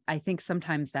 and I think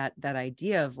sometimes that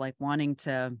idea of like wanting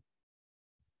to,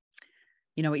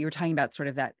 what you were talking about, sort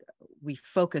of that we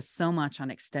focus so much on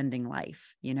extending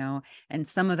life, and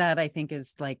some of that I think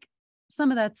is like, some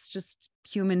of that's just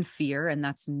human fear, and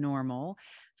that's normal.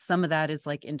 Some of that is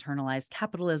like internalized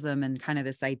capitalism and kind of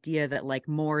this idea that like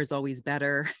more is always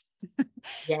better.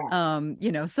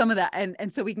 Yes. Some of that.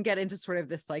 And so we can get into sort of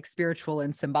this like spiritual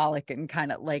and symbolic and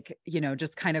kind of like,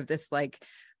 just kind of this like,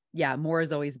 more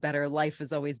is always better. Life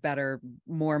is always better.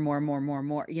 More,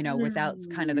 without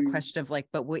kind of the question of like,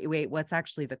 but wait, what's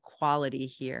actually the quality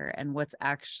here? And what's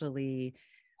actually,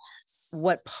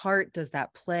 what part does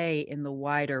that play in the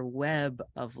wider web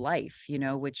of life,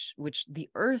 which the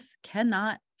earth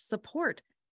cannot support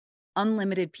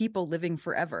unlimited people living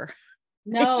forever.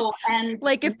 No. And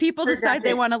like if people decide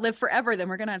they want to live forever, then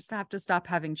we're going to have to stop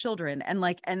having children. And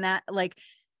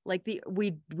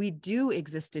we do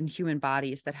exist in human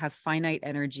bodies that have finite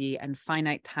energy and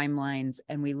finite timelines,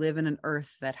 and we live in an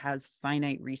earth that has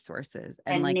finite resources,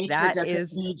 and like nature that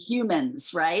doesn't need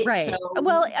humans, right? So,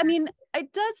 well, I mean,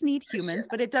 it does need humans,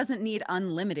 but it doesn't need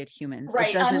unlimited humans. Right,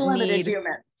 it doesn't unlimited need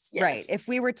humans. Yes. Right. If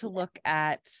we were to look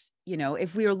at,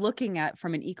 if we were looking at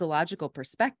from an ecological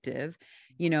perspective,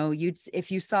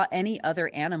 if you saw any other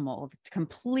animal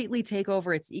completely take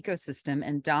over its ecosystem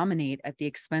and dominate at the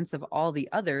expense of all the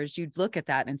others, you'd look at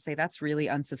that and say, that's really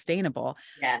unsustainable.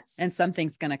 Yes. And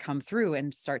something's going to come through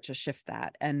and start to shift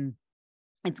that. And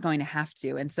it's going to have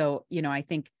to. And so, I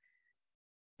think,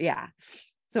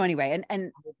 so anyway,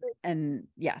 and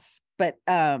yes, but,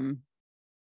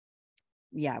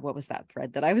 what was that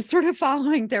thread that I was sort of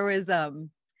following? There was, so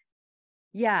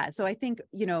I think,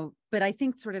 but I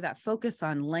think sort of that focus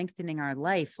on lengthening our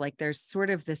life, like there's sort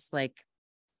of this, like,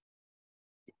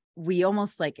 we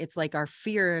almost like, it's like our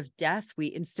fear of death.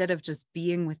 We, instead of just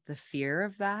being with the fear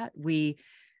of that, we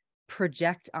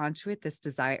project onto it this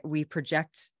desire.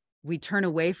 We turn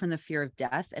away from the fear of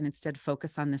death and instead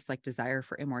focus on this like desire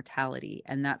for immortality.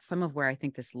 And that's some of where I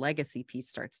think this legacy piece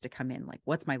starts to come in. Like,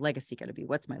 what's my legacy going to be?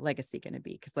 What's my legacy going to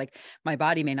be? Because like my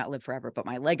body may not live forever, but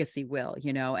my legacy will,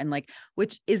 and like,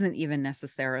 which isn't even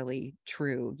necessarily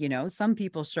true. Some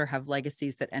people sure have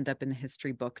legacies that end up in the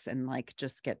history books and like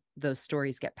just those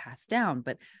stories get passed down.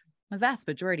 But a vast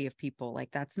majority of people,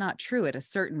 like, that's not true. At a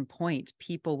certain point,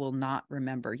 people will not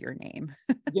remember your name.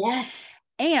 Yes.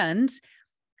 And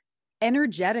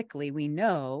energetically, we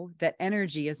know that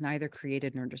energy is neither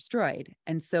created nor destroyed.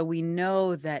 And so we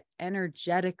know that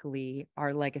energetically,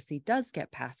 our legacy does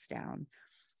get passed down.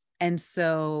 And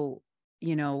so,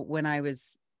 when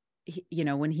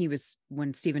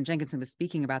Stephen Jenkinson was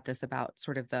speaking about this, about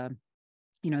sort of the,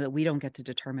 that we don't get to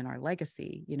determine our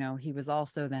legacy, he was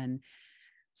also then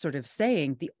sort of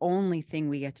saying the only thing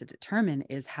we get to determine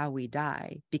is how we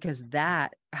die, because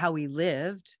that how we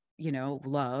lived,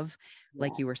 love,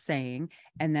 like you were Yes. saying,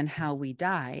 and then how we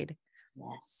died,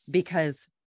 Yes. because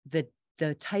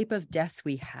the type of death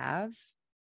we have,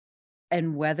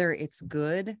 and whether it's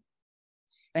good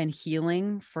and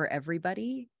healing for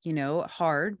everybody,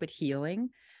 hard but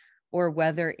healing, or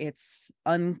whether it's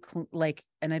like,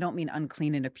 and I don't mean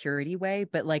unclean in a purity way,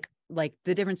 but like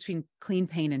the difference between clean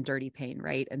pain and dirty pain,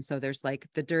 right? And so there's like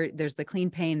there's the clean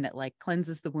pain that like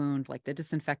cleanses the wound, like the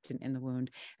disinfectant in the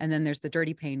wound. And then there's the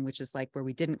dirty pain, which is like where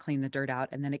we didn't clean the dirt out,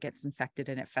 and then it gets infected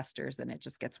and it festers and it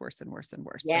just gets worse and worse and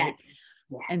worse, right? Yes.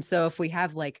 And Yes. so if we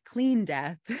have like clean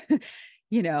death,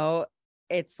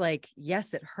 it's like,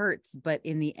 yes, it hurts, but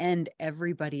in the end,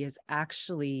 everybody is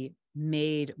actually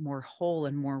made more whole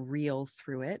and more real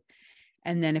through it.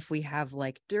 And then if we have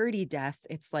like dirty death,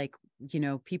 it's like,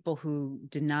 people who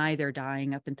deny they're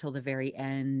dying up until the very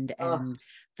end. Oh,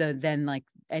 And then like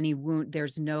any wound,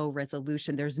 there's no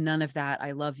resolution. There's none of that.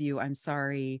 I love you. I'm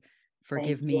sorry. thank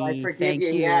Forgive you. I me. forgive Thank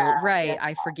you. Yeah. you. Right. Yeah.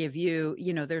 I forgive you.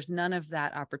 There's none of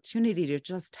that opportunity to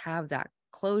just have that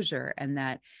closure and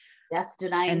that Death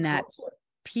denying culture.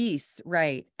 peace.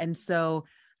 Right. And so,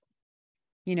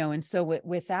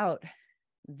 without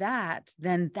that,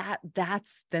 then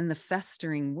that's then the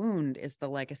festering wound is the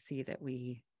legacy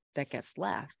that gets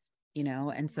left,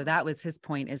 and so that was his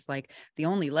point, is like the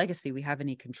only legacy we have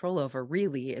any control over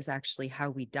really is actually how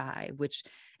we die,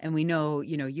 and we know,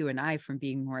 you and I, from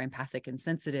being more empathic and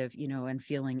sensitive, and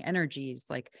feeling energies,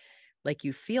 like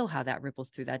you feel how that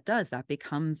ripples through, that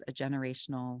becomes a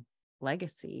generational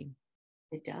legacy.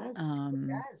 It does. It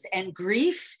does. And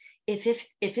grief, if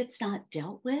it's not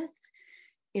dealt with,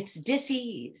 it's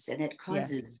disease, and it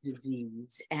causes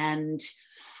disease. And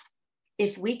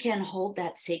if we can hold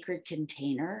that sacred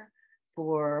container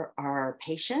for our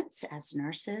patients as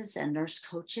nurses and nurse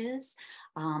coaches,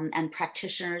 and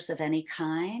practitioners of any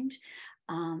kind,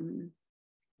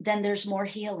 then there's more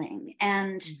healing.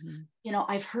 And,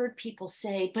 I've heard people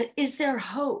say, but is there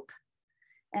hope?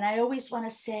 And I always want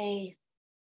to say,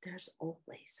 there's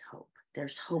always hope.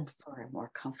 There's hope for a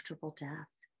more comfortable death.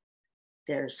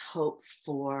 There's hope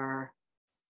for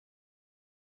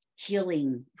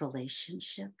healing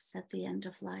relationships at the end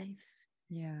of life.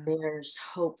 Yeah. There's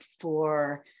hope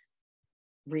for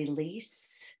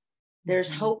release.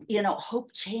 There's hope,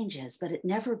 hope changes, but it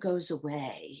never goes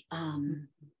away.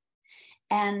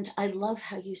 And I love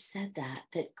how you said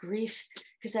that grief,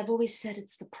 because I've always said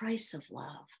it's the price of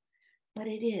love, but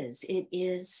it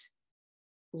is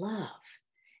love.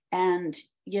 And,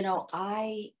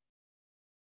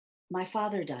 my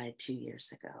father died 2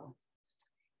 years ago,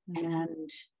 and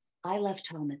I left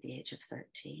home at the age of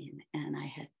 13, and I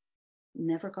had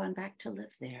never gone back to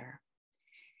live there.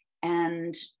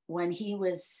 And when he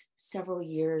was several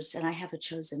years, and I have a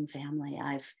chosen family,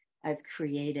 I've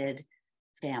created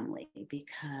family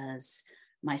because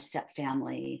my step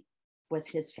family was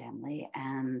his family,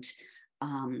 and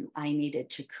I needed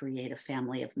to create a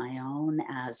family of my own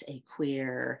as a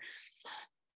queer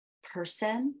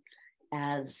person,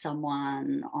 as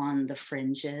someone on the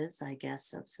fringes, I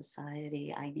guess, of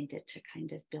society. I needed to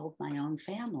kind of build my own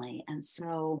family. And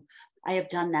so I have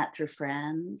done that through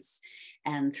friends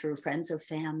and through friends of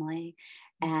family.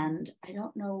 And I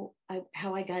don't know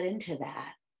how I got into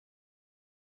that.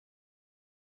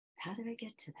 How did I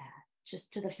get to that?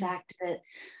 Just to the fact that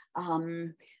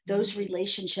those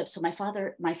relationships. So my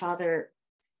father,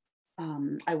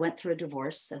 I went through a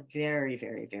divorce, a very,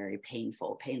 very, very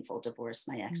painful divorce.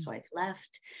 My ex-wife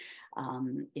left.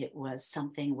 It was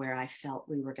something where I felt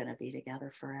we were going to be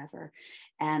together forever.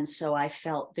 And so I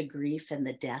felt the grief and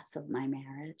the death of my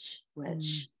marriage,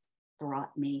 which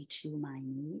brought me to my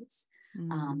knees.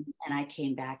 And I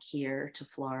came back here to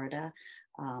Florida,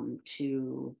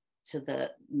 to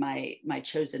my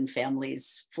chosen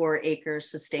family's 4-acre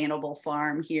sustainable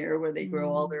farm here, where they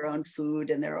grow all their own food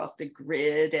and they're off the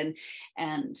grid.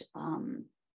 And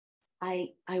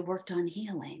I worked on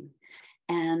healing.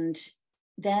 And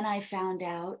then I found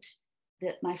out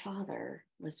that my father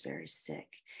was very sick,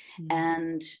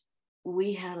 and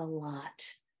we had a lot.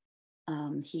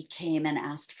 He came and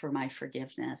asked for my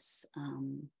forgiveness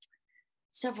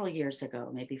several years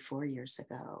ago, maybe 4 years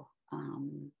ago.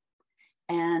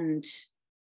 And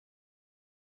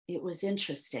it was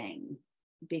interesting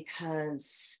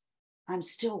because I'm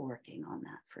still working on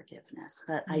that forgiveness,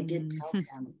 but I did tell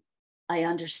him, I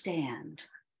understand.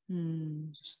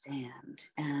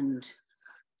 And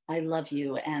I love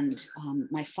you. And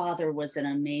my father was an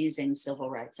amazing civil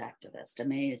rights activist,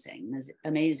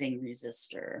 amazing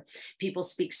resistor. People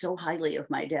speak so highly of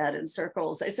my dad in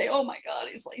circles. They say, oh my God,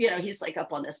 he's like, he's like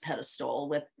up on this pedestal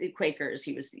with the Quakers.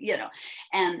 He was,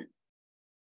 and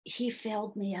he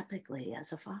failed me epically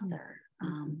as a father.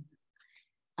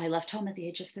 I left home at the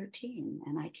age of 13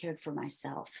 and I cared for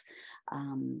myself.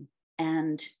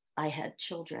 And I had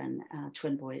children,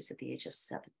 twin boys at the age of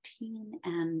 17.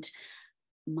 And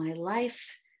my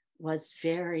life was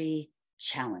very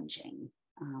challenging.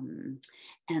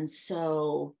 And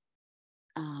so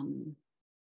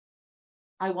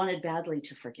I wanted badly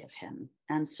to forgive him.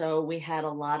 And so we had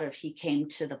he came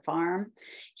to the farm.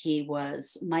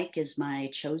 Mike is my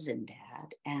chosen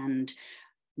dad. And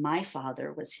my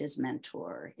father was his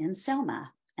mentor in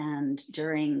Selma and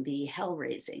during the hell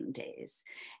raising days.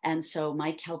 And so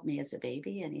Mike held me as a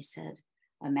baby and he said,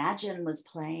 Imagine was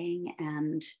playing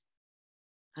and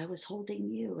I was holding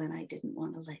you and I didn't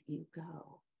want to let you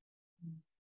go.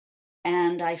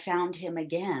 And I found him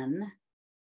again.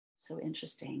 So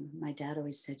interesting. My dad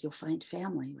always said, you'll find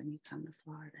family when you come to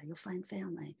Florida. You'll find family.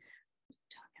 What are you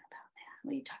talking about, man?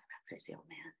 What are you talking about, crazy old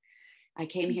man? I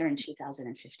came here in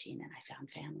 2015 and I found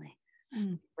family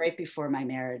right before my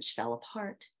marriage fell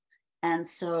apart. And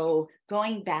so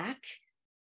going back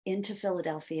into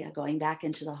Philadelphia, going back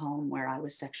into the home where I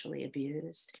was sexually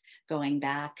abused, going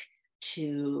back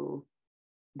to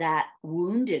that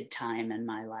wounded time in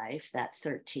my life, that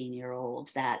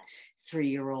 13-year-old, that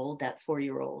 3-year-old, that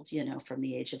 4-year-old, from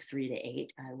the age of 3 to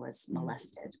 8, I was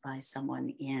molested by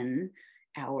someone in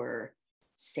our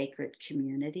sacred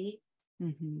community.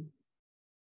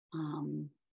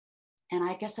 And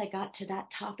I guess I got to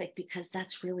that topic because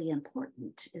that's really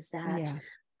important, is that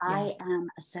I am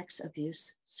a sex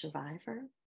abuse survivor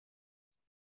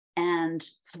and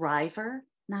thriver,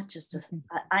 not just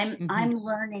I'm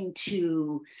learning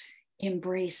to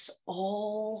embrace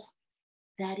all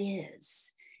that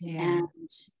is. And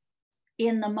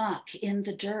in the muck, in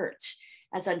the dirt,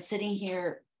 as I'm sitting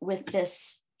here with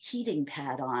this heating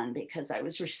pad on because I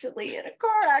was recently in a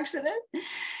car accident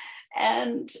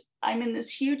and I'm in this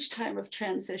huge time of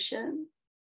transition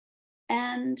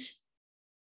and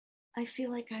I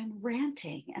feel like I'm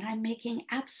ranting and I'm making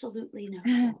absolutely no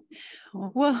sense.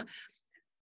 Well,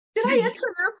 did I answer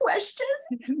your question?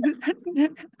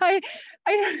 I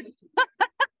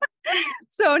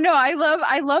So no,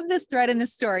 I love this thread in the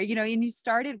story, and you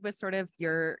started with sort of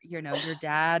your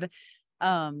dad,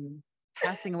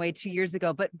 passing away 2 years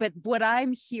ago, but what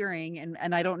I'm hearing,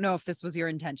 and I don't know if this was your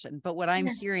intention, but what I'm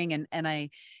hearing and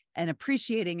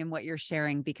appreciating in what you're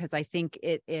sharing, because I think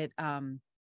it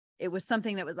was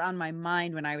something that was on my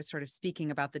mind when I was sort of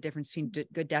speaking about the difference between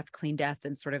good death, clean death,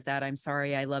 and sort of that I'm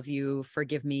sorry, I love you,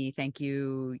 forgive me, thank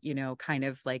you, kind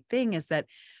of like thing, is that,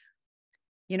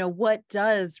 what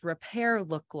does repair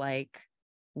look like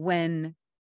when,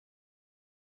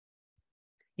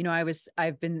 I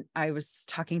was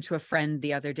talking to a friend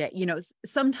the other day,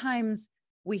 sometimes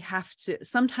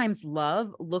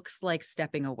love looks like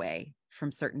stepping away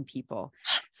from certain people.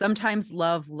 Sometimes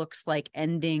love looks like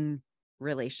ending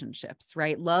relationships,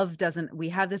 right? We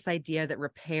have this idea that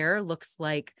repair looks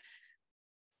like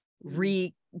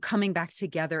coming back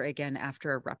together again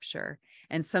after a rupture.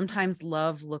 And sometimes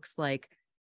love looks like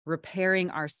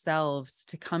repairing ourselves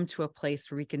to come to a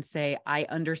place where we can say, I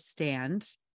understand,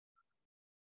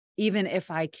 even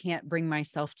if I can't bring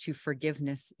myself to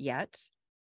forgiveness yet.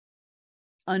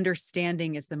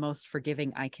 Understanding is the most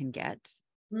forgiving I can get,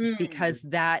 because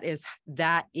that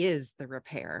is the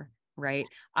repair, right?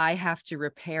 I have to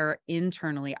repair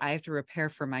internally. I have to repair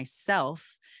for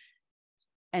myself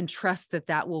and trust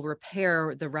that will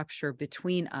repair the rupture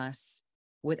between us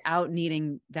without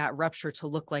needing that rupture to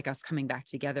look like us coming back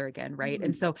together again, right?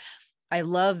 And so I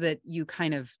love that you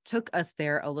kind of took us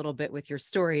there a little bit with your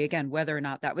story. Again, whether or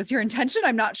not that was your intention,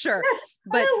 I'm not sure,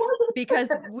 but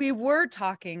because we were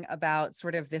talking about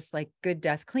sort of this like good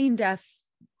death, clean death,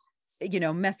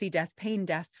 messy death, pain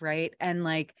death, right? And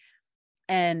like,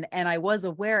 and I was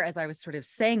aware as I was sort of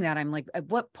saying that, I'm like, at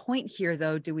what point here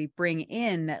though, do we bring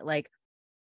in that, like,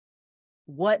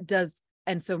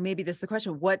 and so maybe this is the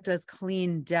question, what does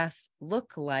clean death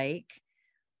look like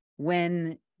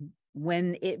when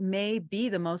it may be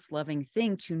the most loving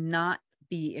thing to not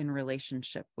be in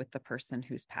relationship with the person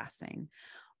who's passing,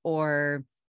 or,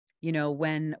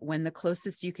 when the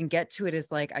closest you can get to it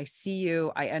is like, I see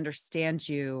you, I understand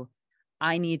you,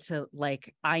 I need to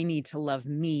love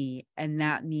me. And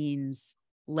that means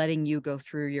letting you go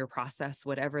through your process,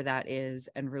 whatever that is,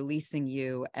 and releasing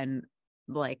you, and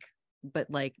like,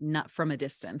 but like not from a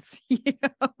distance,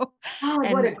 Oh,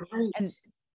 what a great.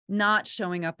 and not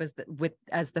showing up as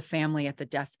the family at the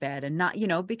deathbed, and not,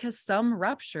 because some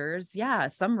ruptures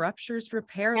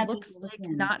repair Can't be looks like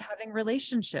broken. not having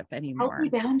relationship Healthy anymore.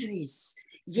 boundaries.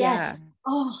 Yeah. Yes.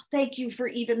 Oh, thank you for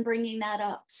even bringing that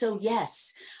up. So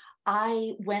yes,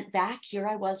 I went back. Here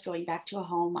I was going back to a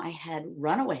home I had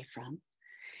run away from.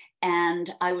 And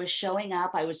I was showing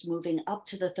up. I was moving up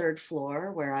to the third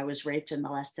floor where I was raped and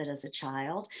molested as a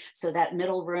child. So that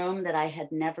middle room that I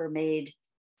had never made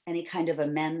any kind of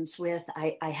amends with,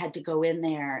 I had to go in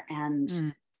there and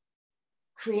Mm.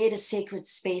 create a sacred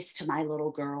space to my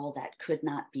little girl that could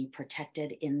not be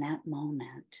protected in that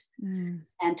moment. Mm.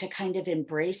 And to kind of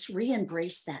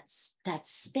re-embrace that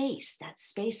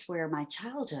space where my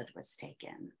childhood was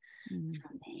taken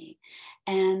from me.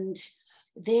 And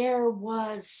there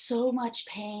was so much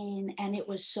pain and it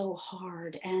was so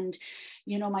hard. And,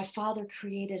 my father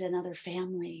created another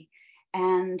family.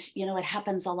 And, it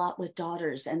happens a lot with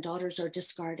daughters, and daughters are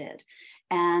discarded.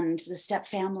 And the step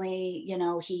family,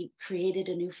 he created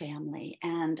a new family,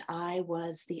 and I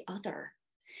was the other.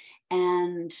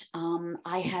 And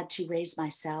I had to raise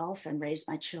myself and raise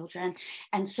my children.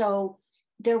 And so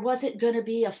there wasn't going to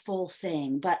be a full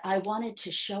thing, but I wanted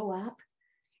to show up.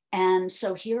 And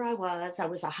so here I was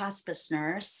a hospice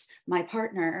nurse. My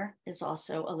partner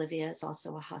Olivia is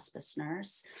also a hospice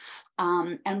nurse.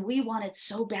 And we wanted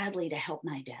so badly to help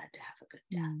my dad to have a good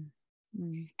death.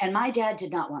 And my dad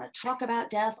did not want to talk about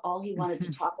death. All he wanted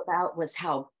to talk about was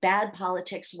how bad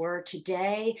politics were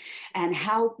today, and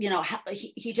how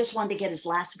he just wanted to get his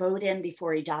last vote in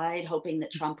before he died, hoping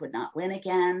that Trump would not win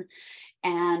again.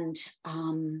 And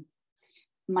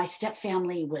my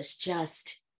stepfamily was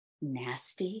just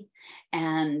nasty,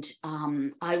 and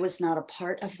I was not a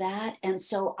part of that. And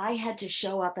so I had to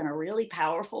show up in a really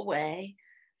powerful way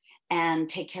and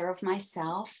take care of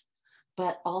myself,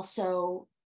 but also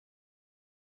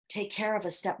take care of a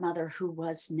stepmother who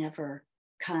was never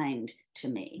kind to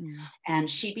me. And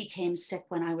she became sick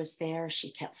when I was there.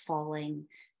 She kept falling.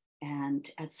 And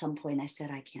at some point I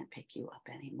said, I can't pick you up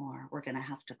anymore. We're going to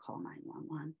have to call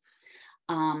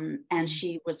 911. And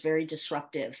she was very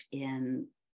disruptive in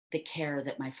the care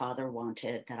that my father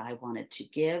wanted, that I wanted to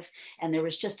give. And there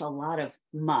was just a lot of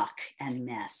muck and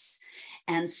mess.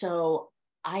 And so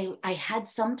I had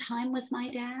some time with my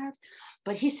dad,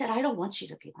 but he said, I don't want you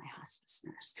to be my hospice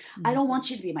nurse. I don't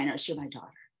want you to be my nurse. You're my daughter.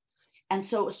 And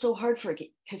so it was so hard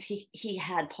because he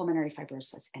had pulmonary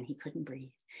fibrosis and he couldn't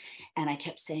breathe. And I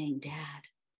kept saying,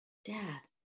 Dad,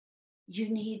 you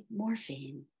need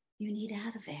morphine. You need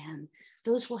Ativan.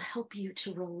 Those will help you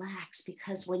to relax,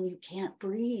 because when you can't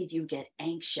breathe, you get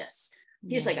anxious.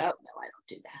 He's like, oh, no, I don't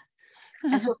do that.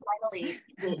 And so finally,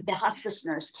 the hospice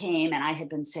nurse came, and I had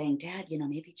been saying, Dad,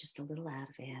 maybe just a little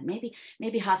Ativan,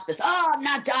 maybe hospice. Oh, I'm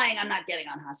not dying. I'm not getting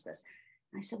on hospice.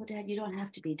 And I said, well, Dad, you don't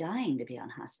have to be dying to be on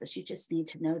hospice. You just need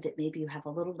to know that maybe you have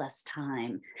a little less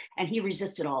time. And he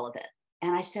resisted all of it.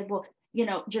 And I said, well,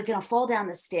 you're going to fall down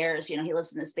the stairs. He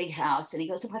lives in this big house. And he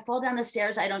goes, if I fall down the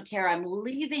stairs, I don't care. I'm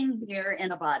leaving here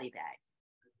in a body bag.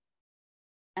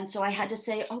 And so I had to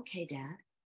say, okay, Dad,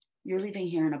 you're leaving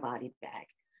here in a body bag.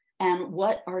 And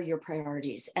what are your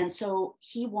priorities? And so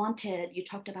you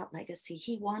talked about legacy.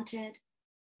 He wanted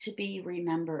to be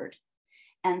remembered.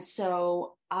 And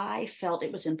so I felt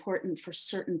it was important for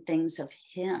certain things of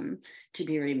him to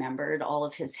be remembered, all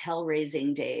of his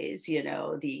hell-raising days,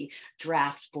 the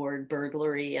draft board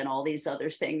burglary and all these other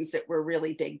things that were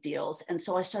really big deals. And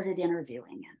so I started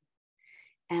interviewing him.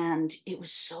 And it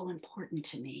was so important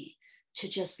to me to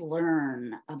just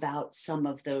learn about some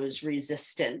of those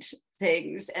resistant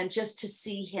things, and just to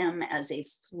see him as a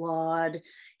flawed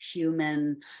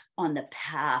human on the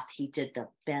path. He did the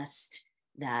best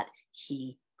that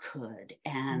he could.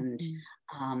 And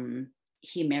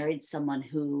he married someone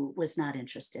who was not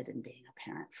interested in being a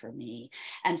parent for me.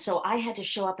 And so I had to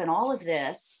show up in all of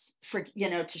this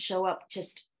to show up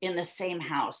just in the same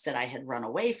house that I had run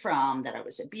away from, that I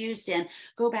was abused in,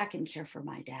 go back and care for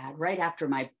my dad right after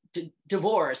my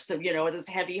divorce, this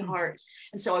heavy heart.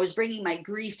 And so I was bringing my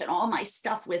grief and all my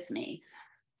stuff with me.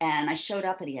 And I showed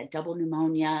up, and he had double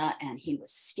pneumonia, and he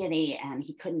was skinny, and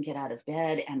he couldn't get out of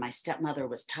bed. And my stepmother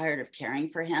was tired of caring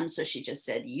for him. So she just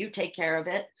said, you take care of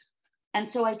it. And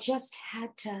so I just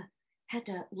had to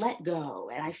let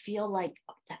go. And I feel like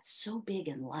that's so big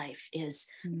in life, is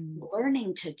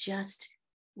learning to just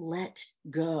let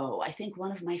go. I think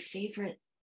one of my favorite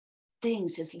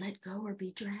things is let go or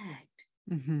be dragged.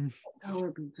 Let go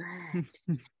or be dragged.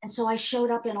 And so I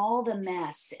showed up in all the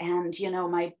mess. And,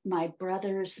 my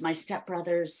brothers, my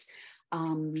stepbrothers,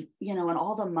 you know, and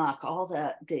all the muck, all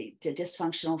the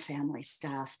dysfunctional family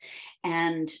stuff.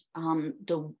 And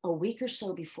a week or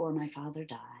so before my father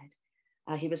died,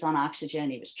 he was on oxygen.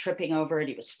 He was tripping over it.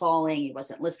 He was falling. He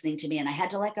wasn't listening to me. And I had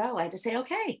to let go. I had to say,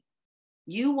 okay,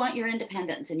 you want your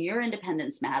independence, and your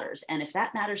independence matters. And if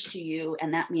that matters to you,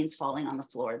 and that means falling on the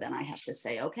floor, then I have to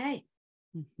say, okay,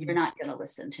 you're not going to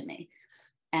listen to me.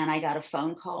 And I got a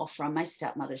phone call from my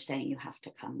stepmother saying, you have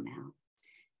to come now.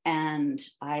 And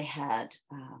I had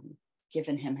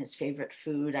given him his favorite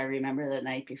food. I remember the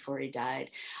night before he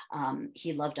died,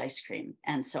 he loved ice cream.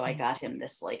 And so I got him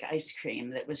this like ice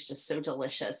cream that was just so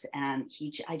delicious. And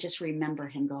I just remember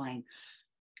him going,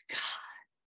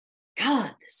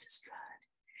 God, this is good.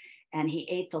 And he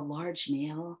ate the large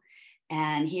meal.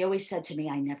 And he always said to me,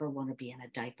 I never want to be in a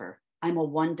diaper. I'm a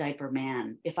one diaper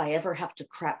man. If I ever have to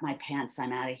crap my pants,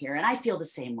 I'm out of here. And I feel the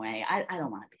same way. I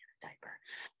don't want to be in a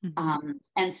diaper.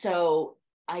 And so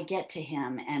I get to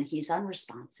him, and he's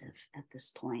unresponsive at this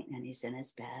point, and he's in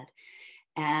his bed.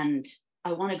 And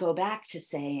I want to go back to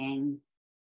saying,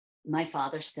 my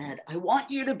father said, I want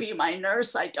you to be my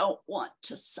nurse. I don't want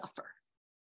to suffer.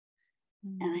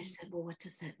 And I said, well, what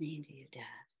does that mean to you, Dad,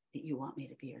 that you want me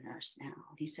to be your nurse now?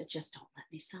 And he said, just don't let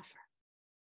me suffer.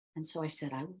 And so I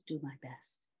said, I will do my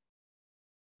best.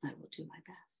 I will do my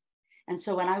best. And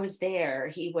so when I was there,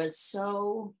 he was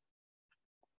so,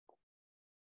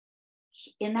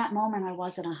 in that moment, I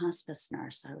wasn't a hospice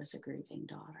nurse. I was a grieving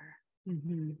daughter.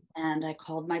 And I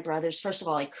called my brothers. First of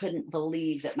all, I couldn't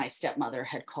believe that my stepmother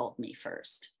had called me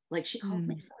first. Like, she called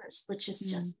me first, which is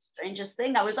just the strangest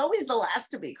thing. I was always the last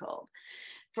to be called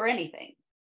for anything.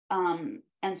 And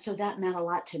so that meant a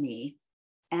lot to me.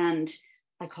 And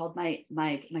I called my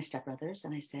stepbrothers,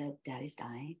 and I said, Daddy's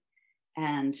dying.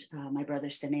 And my brother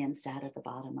Simeon sat at the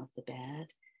bottom of the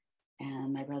bed.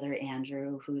 And my brother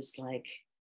Andrew, who's like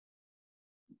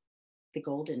the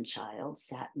golden child,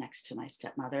 sat next to my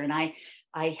stepmother. And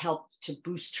I helped to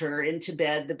boost her into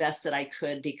bed the best that I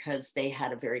could, because they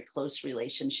had a very close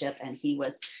relationship. And he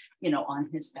was, you know, on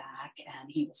his back, and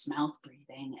he was mouth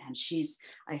breathing. And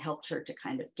I helped her to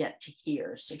kind of get to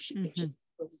hear so she could just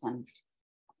listen.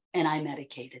 And I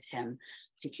medicated him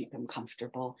to keep him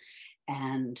comfortable.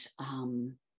 And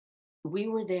we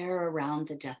were there around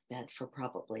the deathbed for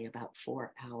probably about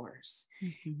 4 hours.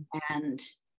 And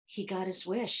he got his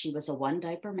wish. He was a one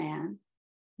diaper man.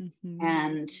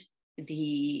 And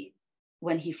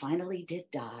when he finally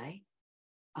did die,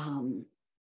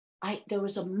 there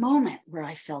was a moment where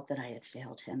I felt that I had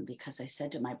failed him, because I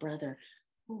said to my brother,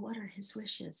 well, what are his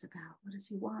wishes about? What does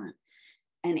he want?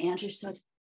 And Andrew said,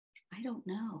 I don't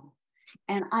know.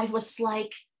 And I was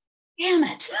like, damn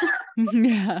it.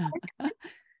 Yeah. I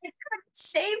couldn't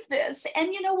save this.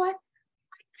 And you know what?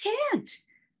 I can't.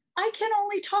 I can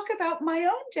only talk about my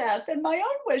own death and my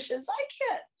own wishes. I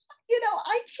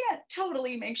can't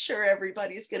totally make sure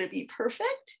everybody's going to be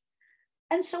perfect.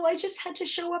 And so I just had to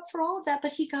show up for all of that,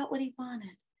 but he got what he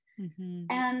wanted.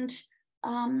 And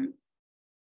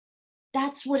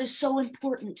that's what is so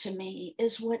important to me,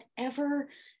 is whatever,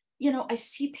 I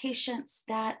see patients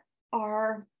that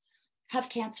have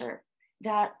cancer,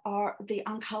 that the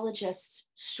oncologists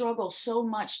struggle so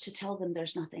much to tell them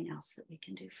there's nothing else that we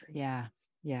can do for you.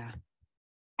 Yeah.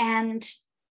 And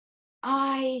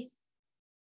I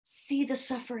see the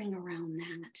suffering around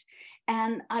that.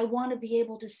 And I want to be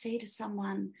able to say to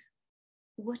someone,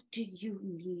 what do you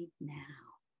need now?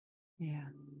 Yeah.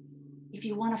 If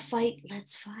you want to fight,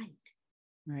 let's fight.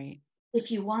 Right. If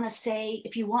you want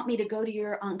me to go to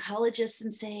your oncologist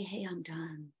and say, hey, I'm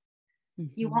done.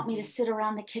 You want me to sit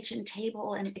around the kitchen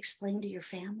table and explain to your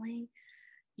family?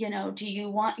 Do you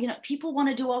want, people want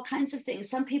to do all kinds of things.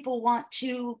 Some people want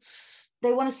to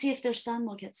see if their son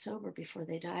will get sober before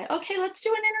they die. Okay, let's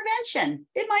do an intervention.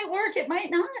 It might work, it might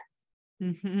not.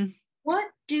 What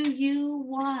do you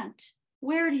want?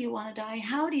 Where do you want to die?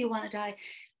 How do you want to die?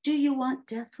 Do you want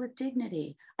death with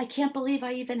dignity? I can't believe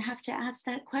I even have to ask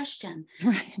that question.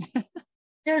 Right.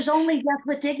 There's only death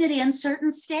with dignity in certain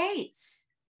states.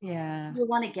 Yeah. You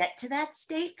want to get to that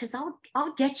state? Because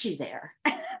I'll get you there.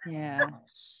 Yeah.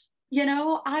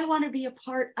 I want to be a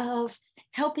part of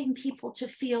helping people to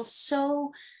feel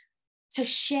to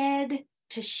shed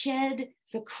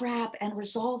the crap and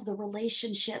resolve the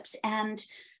relationships and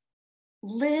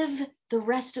live the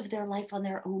rest of their life on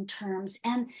their own terms.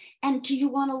 And do you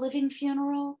want a living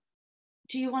funeral?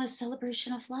 Do you want a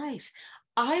celebration of life?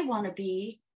 I want to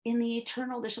be in the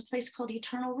eternal, there's a place called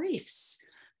Eternal Reefs.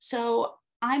 So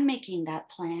I'm making that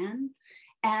plan.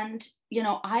 And,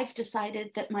 I've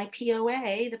decided that my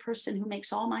POA, the person who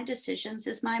makes all my decisions,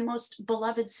 is my most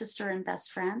beloved sister and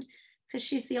best friend, because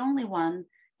she's the only one,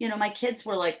 My kids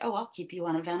were like, oh, I'll keep you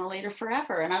on a ventilator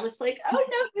forever. And I was like, oh,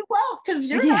 no, you won't, because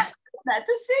you're Yeah. not making that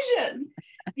decision,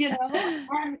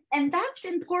 and that's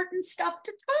important stuff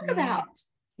to talk Yeah. about.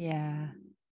 Yeah.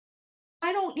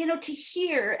 I don't, to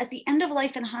hear at the end of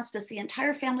life in hospice, the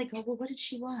entire family go, well, what did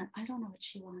she want? I don't know what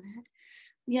she wanted,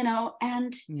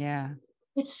 and Yeah.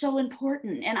 it's so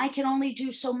important. And I can only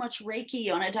do so much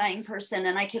Reiki on a dying person,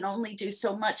 and I can only do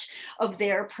so much of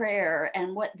their prayer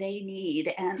and what they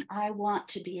need. And I want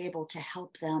to be able to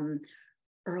help them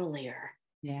earlier.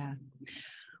 Yeah.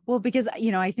 Well, because,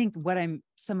 I think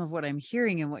some of what I'm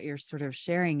hearing and what you're sort of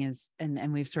sharing is,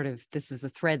 and we've sort of, this is a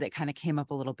thread that kind of came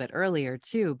up a little bit earlier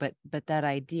too, but that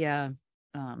idea,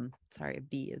 sorry, a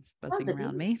bee is buzzing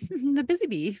around me, the busy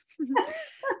bee.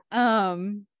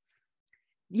 That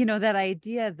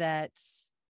idea that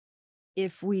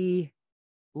if we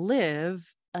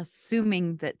live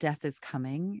assuming that death is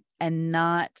coming and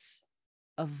not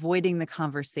avoiding the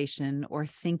conversation or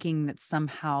thinking that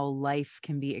somehow life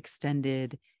can be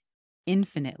extended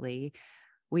infinitely,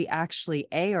 we actually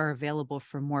are available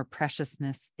for more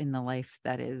preciousness in the life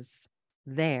that is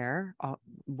there,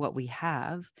 what we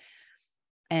have,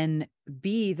 and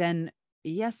B, then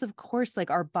yes, of course,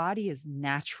 like our body is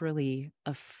naturally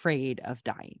afraid of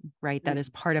dying, right? That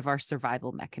is part of our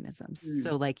survival mechanisms.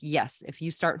 So like, yes, if you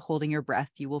start holding your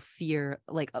breath, you will fear,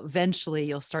 like eventually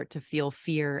you'll start to feel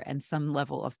fear and some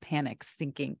level of panic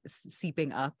seeping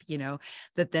up,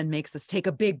 that then makes us take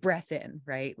a big breath in,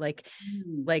 right?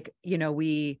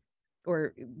 We,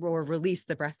 or release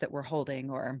the breath that we're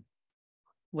holding or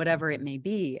whatever it may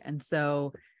be. And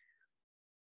so,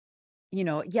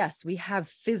 yes, we have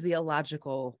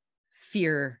physiological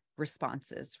fear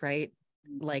responses, right?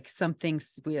 Like something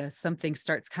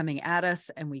starts coming at us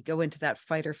and we go into that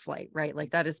fight or flight, right?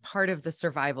 Like that is part of the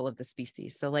survival of the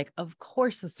species. So like, of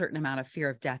course, a certain amount of fear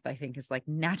of death, I think, is like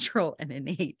natural and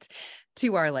innate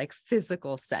to our like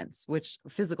physical self, which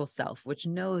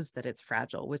knows that it's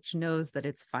fragile, which knows that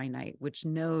it's finite, which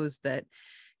knows that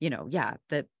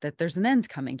that there's an end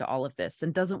coming to all of this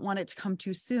and doesn't want it to come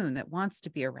too soon, that wants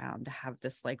to be around to have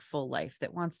this like full life,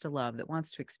 that wants to love, that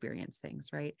wants to experience things.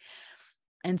 Right.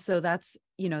 And so that's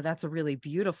a really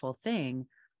beautiful thing.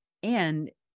 And,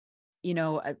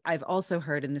 I've also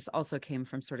heard, and this also came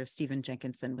from sort of Stephen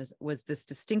Jenkinson, was this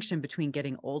distinction between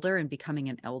getting older and becoming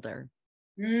an elder.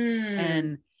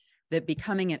 And that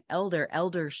becoming an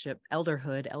eldership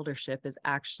is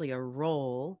actually a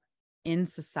role in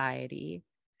society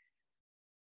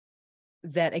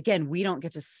that, again, we don't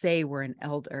get to say we're an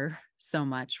elder so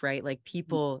much, right? Like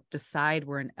people decide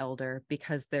we're an elder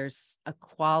because there's a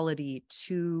quality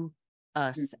to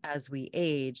us as we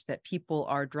age that people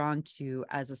are drawn to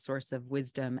as a source of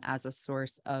wisdom, as a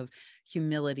source of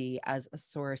humility, as a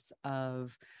source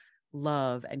of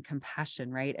love and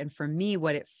compassion, right? And for me,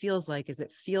 what it feels like is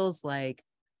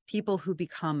people who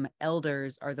become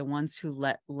elders are the ones who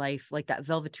let life, like that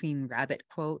Velveteen Rabbit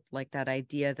quote, like that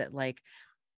idea that like,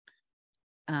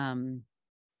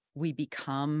 we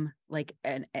become we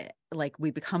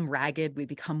become ragged, we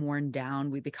become worn down,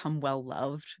 we become well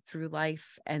loved through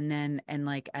life, and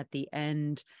like at the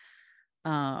end,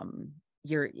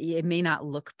 it may not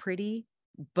look pretty,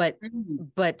 but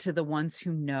to the ones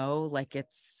who know, like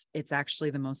it's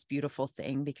actually the most beautiful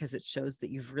thing because it shows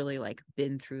that you've really like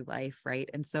been through life, right?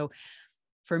 And so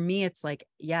for me, it's like,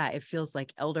 yeah, it feels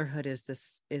like elderhood is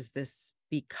this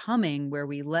becoming where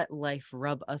we let life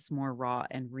rub us more raw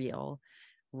and real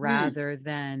rather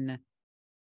than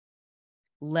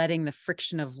letting the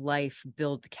friction of life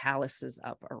build calluses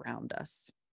up around us.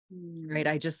 Right.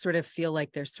 I just sort of feel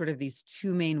like there's sort of these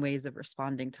two main ways of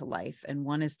responding to life. And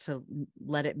one is to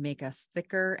let it make us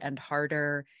thicker and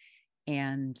harder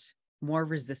and more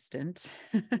resistant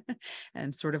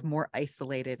and sort of more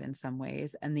isolated in some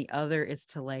ways. And the other is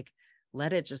to like,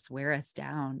 let it just wear us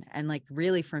down. And like,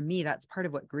 really for me, that's part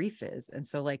of what grief is. And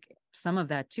so like some of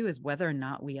that too is whether or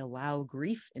not we allow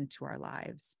grief into our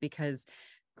lives, because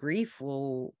grief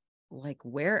will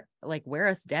wear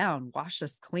us down, wash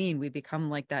us clean. We become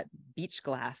like that beach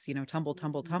glass,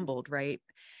 tumbled, right?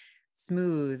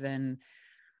 Smooth and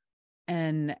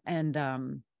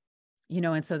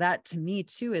so that to me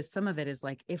too is some of it is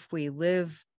like, if we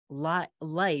live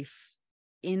life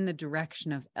in the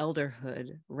direction of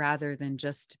elderhood rather than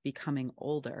just becoming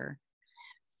older,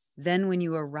 then when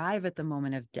you arrive at the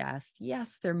moment of death,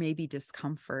 yes, there may be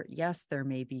discomfort. Yes, there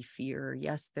may be fear.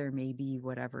 Yes, there may be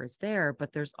whatever is there,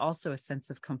 but there's also a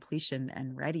sense of completion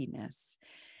and readiness.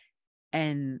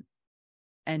 And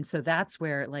so that's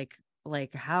where like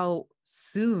how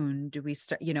soon do we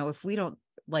start, if we don't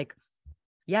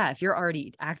yeah, if you're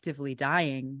already actively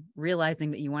dying,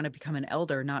 realizing that you want to become an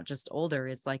elder, not just older,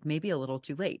 is like maybe a little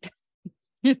too late.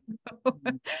 You know?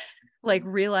 Like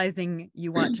realizing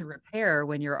you want to repair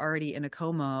when you're already in a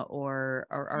coma or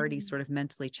already sort of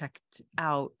mentally checked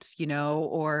out,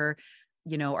 or,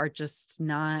 are just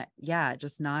not,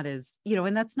 just not as,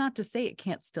 and that's not to say it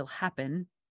can't still happen.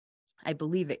 I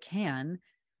believe it can.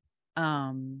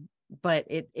 But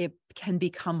it can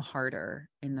become harder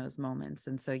in those moments.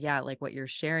 And so, yeah, like what you're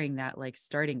sharing, that like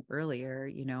starting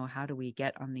earlier, how do we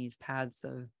get on these paths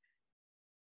of,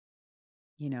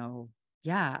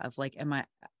 of like,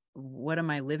 what am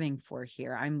I living for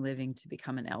here? I'm living to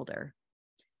become an elder,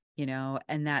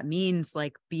 and that means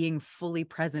like being fully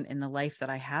present in the life that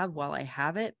I have while I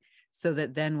have it, so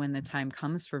that then when the time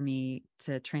comes for me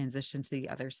to transition to the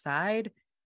other side,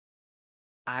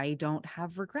 I don't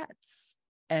have regrets.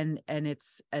 And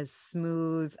it's as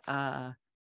smooth a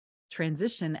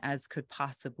transition as could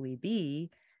possibly be,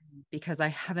 because I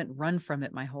haven't run from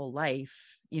it my whole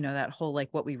life. That whole like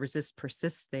what we resist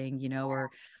persists thing, or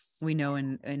we know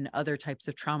in other types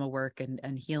of trauma work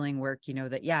and healing work,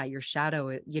 that, yeah, your shadow,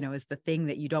 is the thing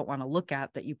that you don't want to look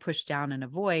at, that you push down and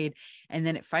avoid. And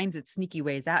then it finds its sneaky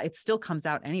ways out. It still comes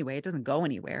out anyway. It doesn't go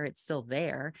anywhere. It's still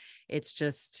there. It's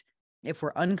just, if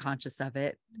we're unconscious of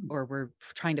it, or we're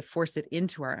trying to force it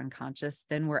into our unconscious,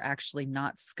 then we're actually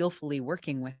not skillfully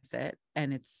working with it.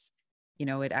 And it's,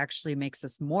 it actually makes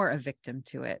us more a victim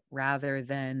to it, rather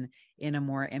than in a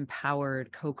more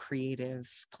empowered, co-creative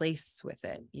place with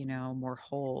it, more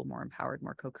whole, more empowered,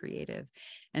 more co-creative.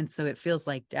 And so it feels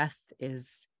like death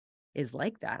is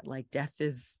like that. Like death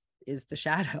is the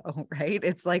shadow, right?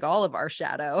 It's like all of our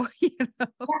shadow. Yeah,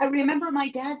 I remember my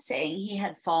dad saying he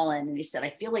had fallen, and he said,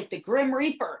 I feel like the Grim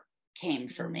Reaper came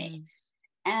for me.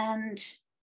 And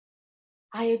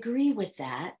I agree with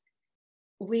that.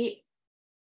 We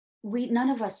none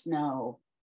of us know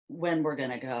when we're going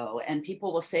to go. And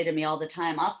people will say to me all the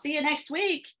time, I'll see you next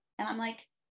week. And I'm like,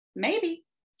 maybe,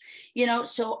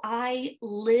 so I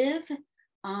live,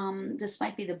 this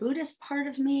might be the Buddhist part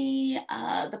of me,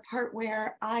 the part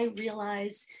where I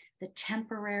realize the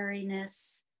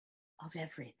temporariness of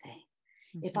everything.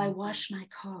 If I wash my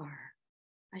car,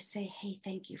 I say, hey,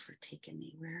 thank you for taking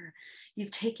me where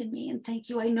you've taken me. And thank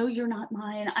you. I know you're not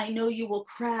mine. I know you will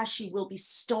crash. You will be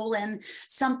stolen.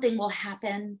 Something will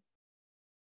happen.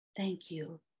 Thank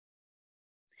you.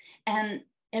 And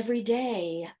every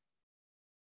day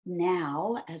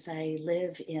now, as I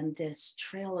live in this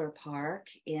trailer park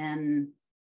in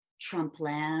Trump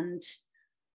land,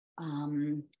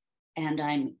 and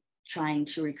I'm trying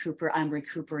to I'm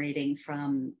recuperating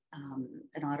from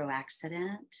an auto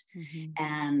accident.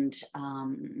 And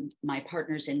my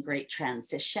partner's in great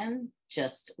transition,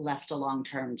 just left a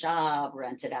long-term job,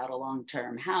 rented out a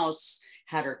long-term house,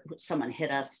 had someone hit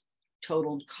us,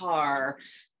 totaled car.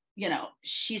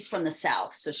 She's from the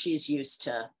South, so she's used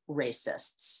to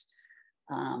racists.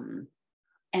 And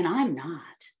I'm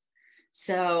not.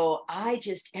 So I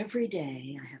just, every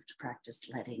day I have to practice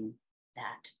letting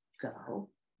that go,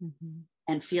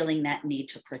 and feeling that need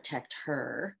to protect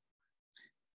her.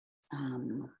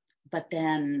 But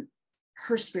then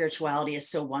her spirituality is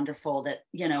so wonderful that,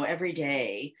 every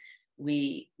day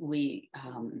we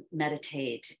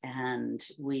meditate, and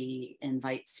we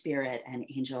invite spirit and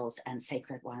angels and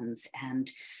sacred ones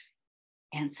and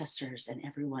ancestors and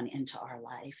everyone into our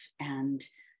life. And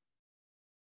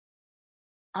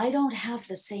I don't have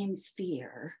the same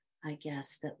fear, I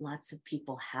guess, that lots of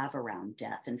people have around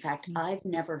death. In fact, I've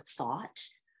never thought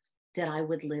that I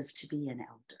would live to be an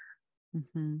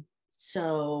elder.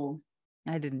 So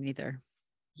I didn't either.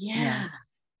 Yeah.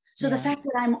 So the fact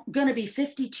that I'm going to be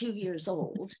 52 years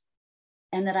old,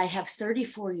 and that I have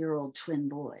 34-year-old twin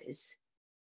boys,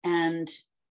 and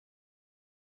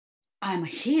I'm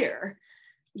here,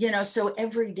 so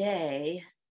every day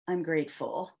I'm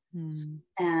grateful.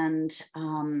 And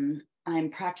I'm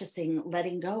practicing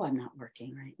letting go. I'm not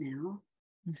working right now.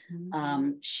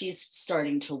 She's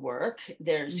starting to work.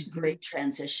 There's great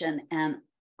transition. And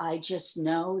I just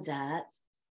know that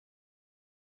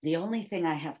the only thing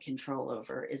I have control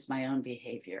over is my own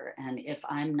behavior. And if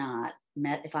I'm not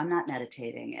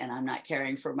meditating and I'm not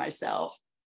caring for myself,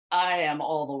 I am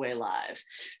all the way live.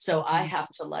 So I have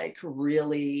to like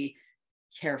really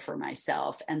care for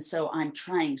myself. And so I'm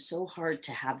trying so hard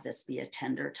to have this be a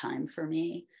tender time for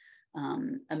me,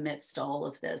 amidst all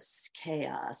of this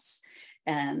chaos,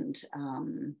 and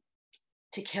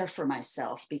to care for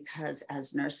myself, because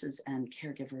as nurses and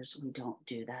caregivers, we don't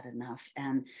do that enough.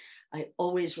 And I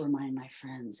always remind my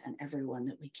friends and everyone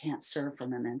that we can't serve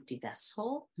from an empty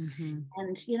vessel.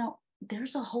 And,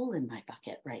 there's a hole in my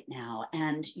bucket right now.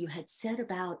 And you had said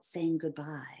about saying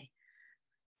goodbye.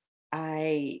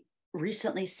 I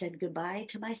recently said goodbye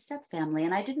to my stepfamily,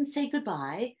 and I didn't say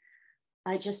goodbye.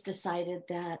 I just decided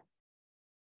that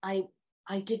I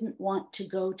I didn't want to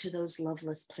go to those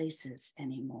loveless places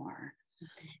anymore.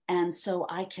 And so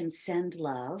I can send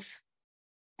love,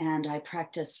 and I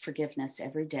practice forgiveness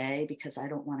every day because I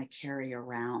don't want to carry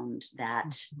around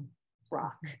that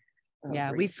rock.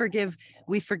 Yeah, we forgive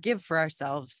for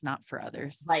ourselves, not for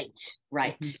others. Right,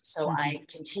 right. Mhm. So Mhm. I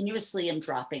continuously am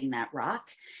dropping that rock.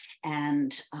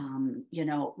 And,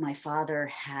 my father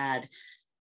had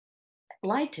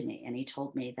lied to me, and he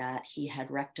told me that he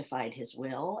had rectified his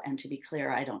will. And to be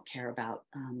clear, I don't care about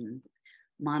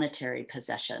monetary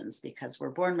possessions because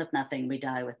we're born with nothing, we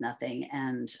die with nothing.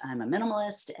 And I'm a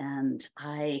minimalist, and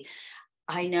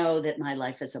I know that my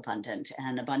life is abundant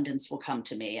and abundance will come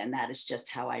to me. And that is just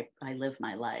how I live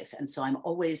my life. And so I'm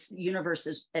always,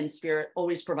 universe and spirit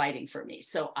always providing for me.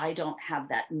 So I don't have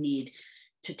that need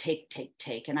to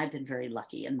take. And I've been very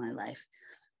lucky in my life.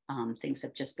 Things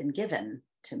have just been given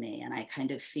to me. And I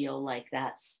kind of feel like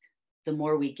that's the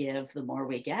more we give, the more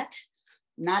we get.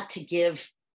 Not to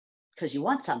give because you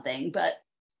want something, but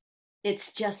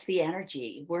it's just the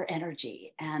energy. We're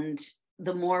energy. And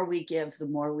the more we give, the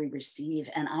more we receive.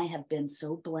 And I have been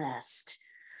so blessed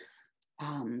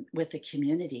with a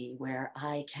community where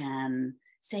I can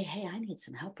say, hey, I need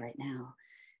some help right now.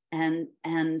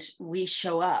 And we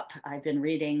show up. I've been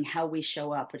reading How We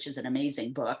Show Up, which is an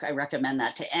amazing book. I recommend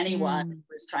that to anyone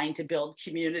who's trying to build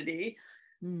community.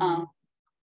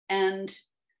 And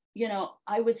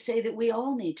I would say that we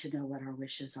all need to know what our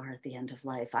wishes are at the end of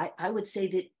life. I would say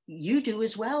that you do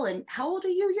as well. And how old are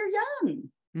you? You're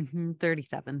young.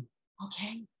 37.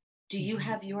 Okay. Do you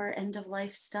have your end of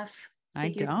life stuff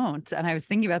figured? I don't. And I was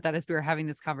thinking about that as we were having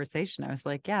this conversation. I was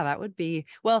like, yeah, that would be,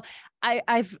 well,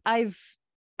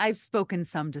 I've spoken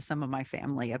some to some of my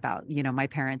family about, my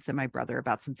parents and my brother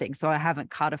about some things. So I haven't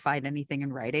codified anything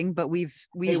in writing, but we've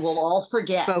they will all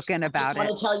forget. Spoken about I just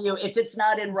want to tell you, if it's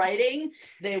not in writing,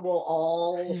 they will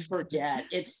all forget.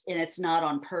 It's not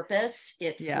on purpose.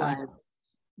 It's like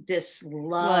this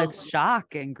love. Well, it's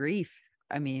shock and grief.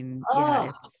 I mean,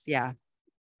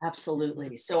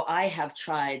 absolutely. So I have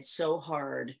tried so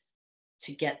hard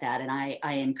to get that. And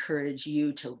I encourage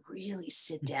you to really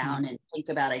sit down and think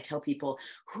about, I tell people,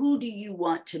 who do you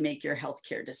want to make your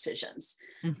healthcare decisions?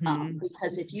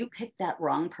 Because if you pick that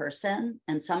wrong person,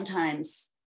 and sometimes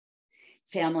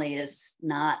family is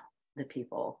not the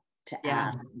people to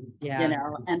ask,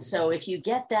 and so if you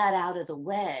get that out of the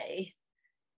way,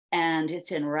 and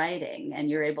it's in writing, and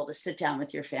you're able to sit down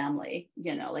with your family,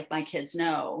 like my kids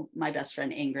know my best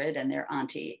friend Ingrid and their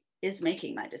auntie is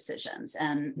making my decisions.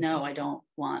 And no, I don't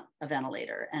want a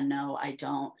ventilator. And no, I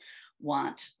don't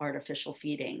want artificial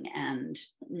feeding. And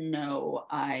no,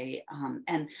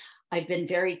 and I've been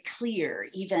very clear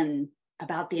even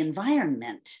about the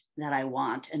environment that I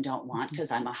want and don't want,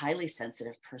 because I'm a highly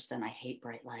sensitive person. I hate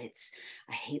bright lights.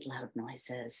 I hate loud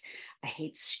noises. I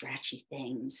hate scratchy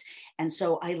things. And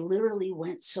so I literally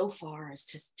went so far as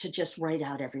to just write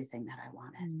out everything that I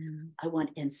wanted. I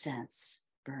want incense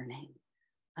burning.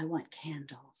 I want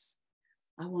candles.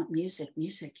 I want music.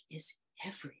 Music is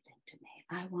everything to me.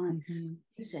 I want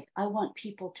music. I want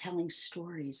people telling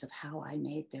stories of how I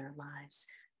made their lives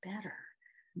better.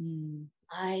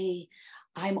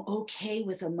 I'm okay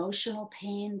with emotional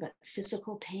pain, but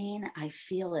physical pain, I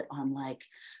feel it on like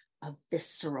a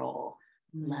visceral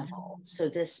level. So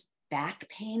this back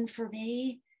pain for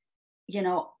me,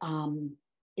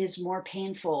 is more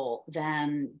painful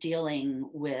than dealing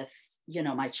with,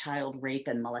 my child rape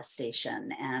and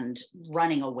molestation and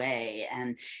running away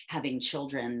and having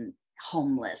children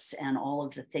homeless and all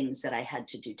of the things that I had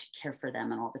to do to care for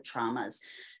them and all the traumas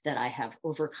that I have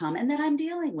overcome and that I'm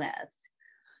dealing with.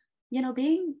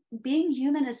 Being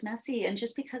human is messy. And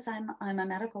just because I'm a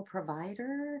medical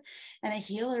provider and a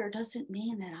healer doesn't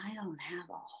mean that I don't have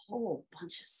a whole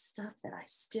bunch of stuff that I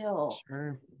still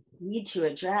need to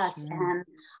address. And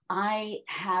I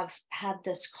have had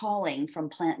this calling from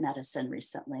plant medicine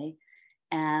recently,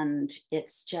 and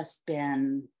it's just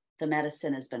been, the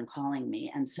medicine has been calling me.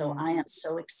 And so I am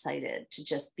so excited to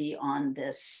just be on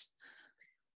this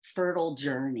fertile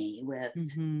journey with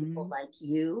people like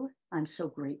you. I'm so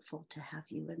grateful to have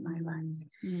you in my life.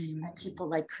 And people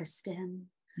like Kristen,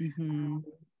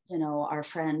 our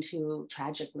friend who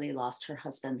tragically lost her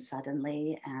husband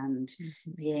suddenly, and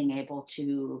being able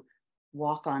to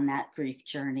walk on that grief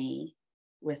journey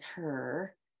with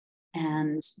her,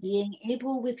 and being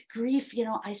able with grief,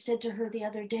 I said to her the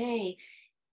other day,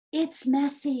 it's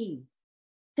messy.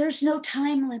 There's no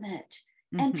time limit.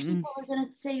 And Mm-hmm. people are going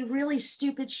to say really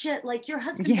stupid shit like, your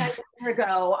husband Yeah. died a year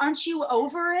ago. Aren't you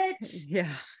over it? Yeah.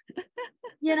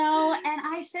 And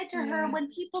I said to her, Yeah. when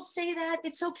people say that,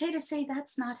 it's okay to say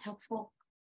that's not helpful.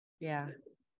 Yeah.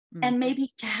 And maybe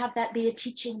to have that be a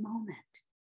teaching moment.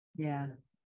 Yeah.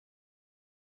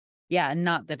 Yeah. And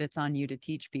not that it's on you to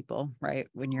teach people, right,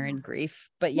 when you're in grief.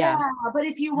 But Yeah, yeah. but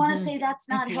if you want to say that's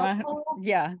If not you want, helpful,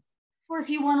 yeah. or if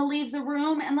you want to leave the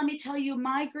room, and let me tell you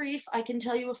my grief, I can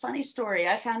tell you a funny story.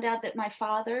 I found out that my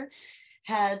father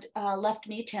had left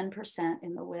me 10%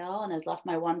 in the will and had left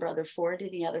my one brother 40,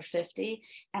 the other 50.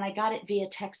 And I got it via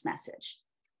text message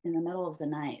in the middle of the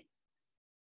night.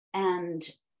 And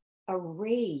a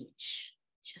rage,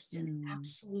 just an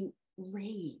absolute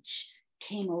rage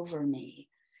came over me.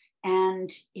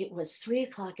 And it was 3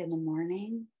 o'clock in the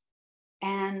morning.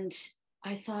 And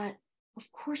I thought,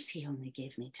 of course, he only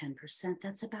gave me 10%.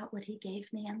 That's about what he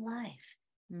gave me in life.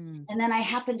 And then I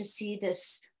happened to see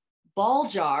this ball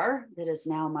jar that is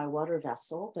now my water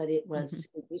vessel, but it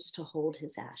used to hold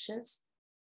his ashes.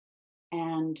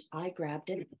 And I grabbed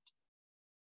it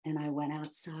and I went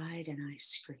outside and I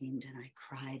screamed and I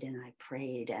cried and I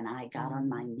prayed and I got on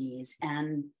my knees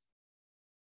and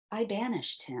I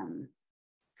banished him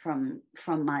from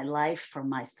my life, from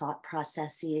my thought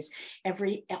processes,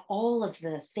 all of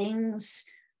the things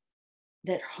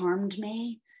that harmed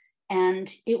me.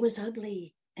 And it was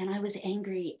ugly and I was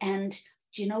angry. And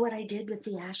do you know what I did with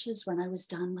the ashes when I was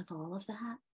done with all of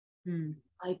that?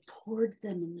 I poured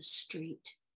them in the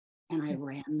street and I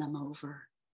ran them over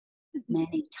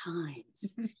many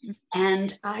times.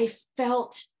 And I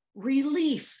felt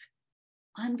relief.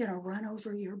 I'm going to run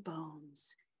over your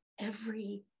bones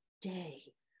every day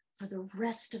for the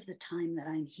rest of the time that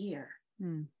I'm here.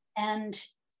 And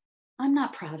I'm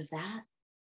not proud of that,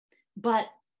 but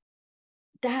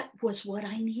that was what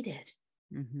I needed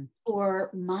for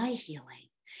my healing.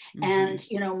 And,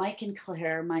 Mike and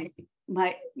Claire,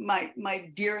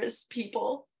 my dearest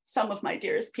people, some of my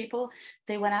dearest people,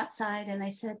 they went outside and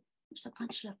they said, there's a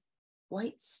bunch of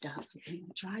white stuff in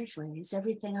the driveway. Is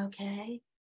everything okay?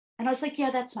 And I was like,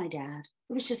 yeah, that's my dad.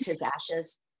 It was just his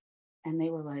ashes. And they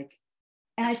were like,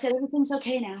 and I said, everything's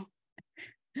okay now.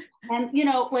 And,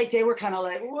 they were kind of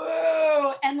like,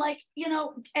 whoa. And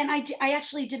and I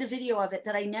actually did a video of it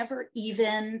that I never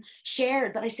even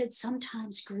shared, but I said,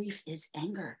 sometimes grief is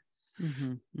anger.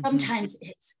 Sometimes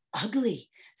it's ugly.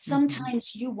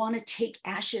 Sometimes you want to take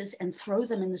ashes and throw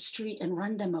them in the street and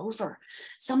run them over.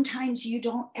 Sometimes you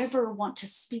don't ever want to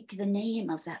speak the name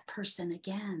of that person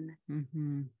again.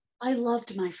 I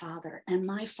loved my father, and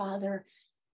my father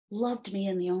loved me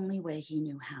in the only way he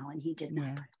knew how, and he did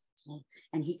not protect me,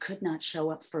 and he could not show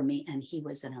up for me, and he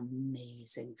was an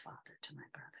amazing father to my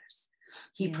brothers.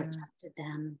 He protected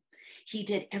them. He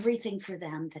did everything for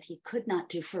them that he could not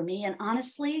do for me. And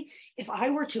honestly, if I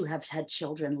were to have had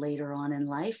children later on in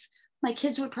life, my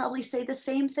kids would probably say the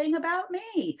same thing about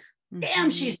me. Damn,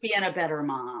 she's being a better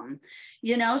mom.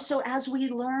 So as we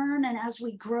learn and as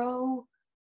we grow,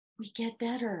 we get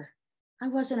better. I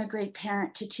wasn't a great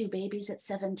parent to two babies at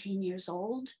 17 years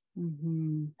old.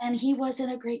 And he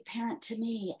wasn't a great parent to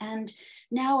me. And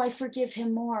now I forgive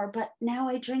him more, but now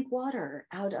I drink water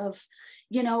out of,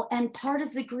 and part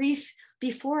of the grief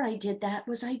before I did that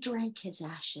was I drank his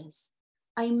ashes.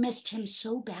 I missed him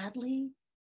so badly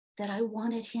that I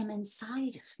wanted him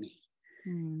inside of me.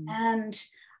 And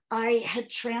I had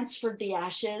transferred the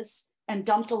ashes and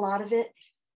dumped a lot of it.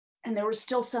 And there was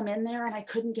still some in there and I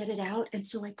couldn't get it out. And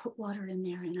so I put water in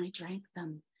there and I drank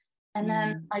them. And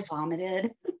then I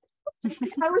vomited.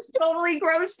 I was totally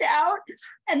grossed out.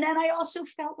 And then I also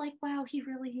felt like, wow, he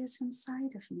really is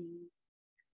inside of me.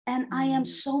 And I am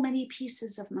so many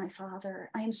pieces of my father.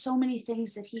 I am so many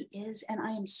things that he is, and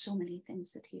I am so many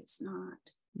things that he is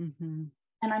not. And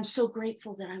I'm so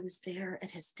grateful that I was there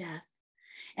at his death.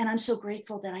 And I'm so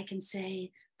grateful that I can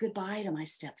say goodbye to my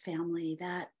step family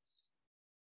that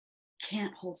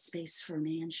can't hold space for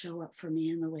me and show up for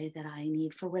me in the way that I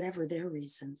need for whatever their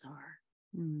reasons are.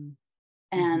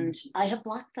 And I have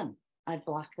blocked them. I've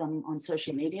blocked them on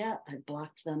social media. I've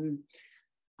blocked them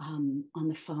on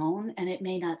the phone, and it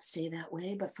may not stay that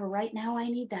way, but for right now, I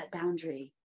need that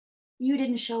boundary. You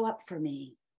didn't show up for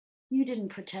me. You didn't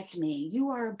protect me. You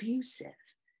are abusive.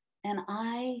 And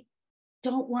I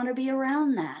don't want to be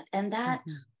around that. And that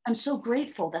I'm so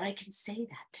grateful that I can say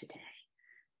that today,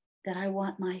 that I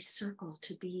want my circle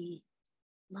to be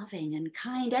loving and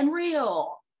kind and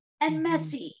real and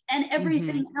messy and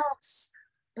everything else,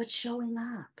 but showing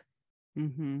up.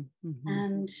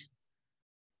 And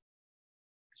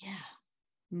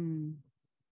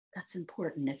that's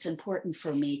important. It's important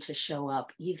for me to show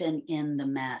up even in the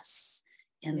mess,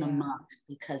 in the muck,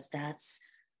 because that's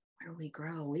where we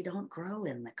grow. We don't grow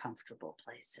in the comfortable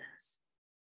places.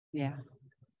 Yeah.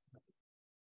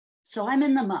 So I'm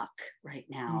in the muck right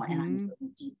now, and I'm Mm-hmm.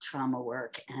 doing deep trauma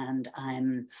work, and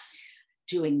I'm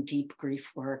doing deep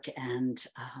grief work, and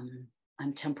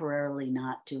I'm temporarily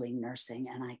not doing nursing,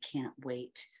 and I can't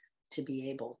wait to be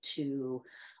able to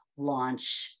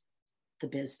launch the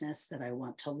business that I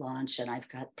want to launch. And I've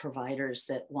got providers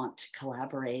that want to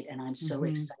collaborate, and I'm so Mm-hmm.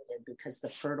 excited because the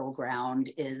fertile ground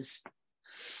is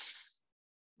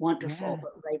wonderful. Yeah.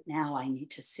 But right now I need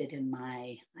to sit in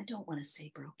my, I don't want to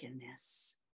say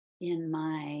brokenness, in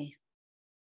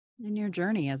your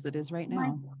journey as it is right my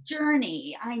now.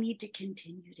 journey. I need to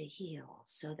continue to heal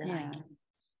so that I can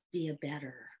be a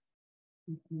better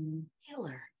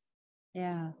healer.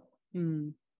 Yeah.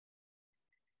 Mm.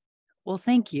 Well,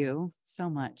 thank you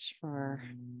so much for,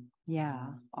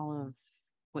 all of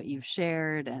what you've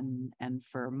shared, and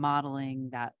for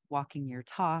modeling that, walking your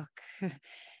talk.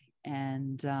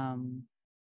 And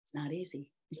It's not easy.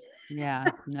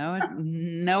 no,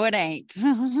 it ain't.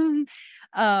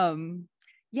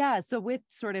 So with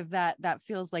sort of that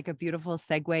feels like a beautiful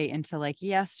segue into, like,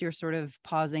 yes, you're sort of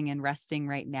pausing and resting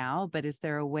right now, but is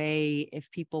there a way,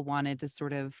 if people wanted to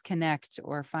sort of connect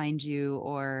or find you,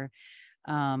 or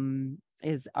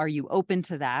are you open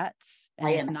to that? And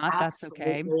if not, that's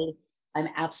okay. I'm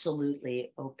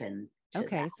absolutely open to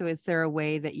Okay. that. So is there a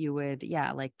way that you would,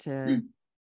 like to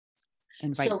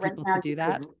invite Right people now to do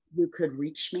that? You could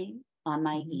reach me on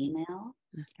my email,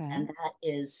 Okay. and that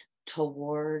is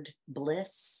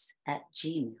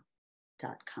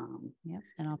towardbliss@gmail.com. Yep.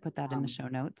 And I'll put that in the show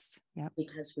notes. Yep.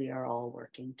 Because we are all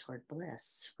working toward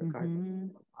bliss, regardless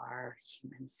of our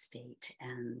human state.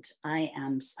 And I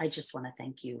just want to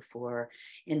thank you for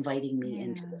inviting me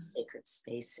into this sacred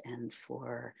space, and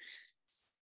for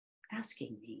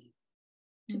asking me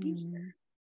to be here.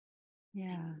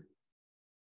 Yeah.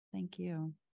 Thank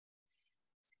you.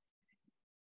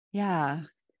 Yeah.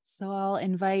 So I'll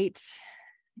invite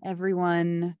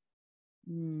everyone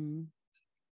who's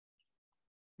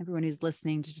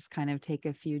listening to just kind of take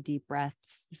a few deep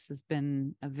breaths. This has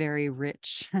been a very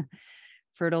rich,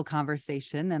 fertile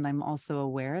conversation. And I'm also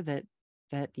aware that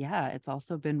it's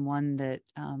also been one that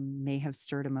may have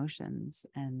stirred emotions,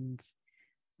 and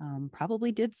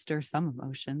probably did stir some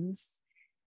emotions.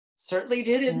 Certainly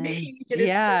did in me.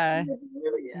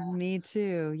 Me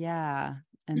too. Yeah.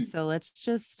 And so let's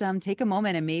just take a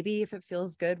moment, and maybe if it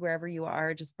feels good wherever you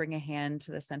are, just bring a hand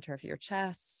to the center of your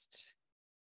chest.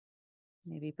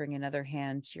 Maybe bring another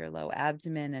hand to your low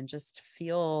abdomen, and just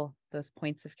feel those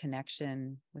points of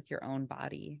connection with your own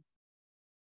body.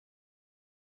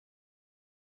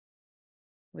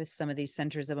 With some of these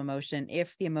centers of emotion,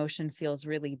 if the emotion feels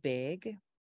really big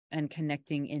and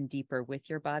connecting in deeper with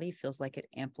your body feels like it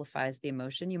amplifies the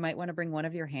emotion, you might want to bring one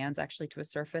of your hands actually to a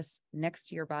surface next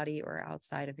to your body or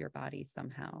outside of your body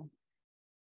somehow,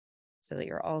 so that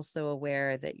you're also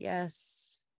aware that,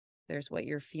 yes, there's what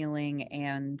you're feeling,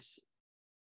 and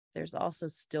there's also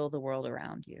still the world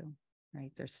around you,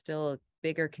 right? There's still a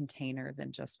bigger container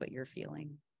than just what you're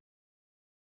feeling.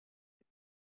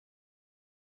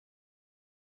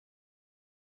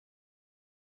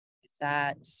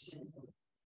 That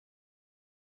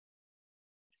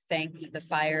thank the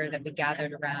fire that we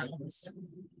gathered around.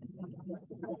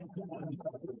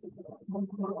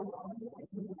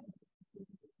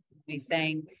 We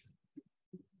thank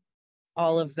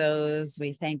all of those.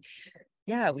 We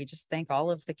just thank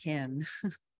all of the kin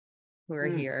who are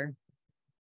here.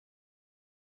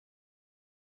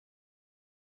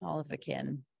 All of the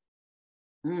kin.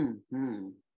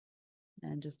 And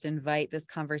just invite this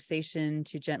conversation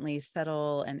to gently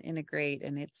settle and integrate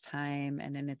in its time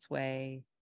and in its way,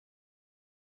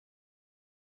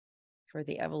 for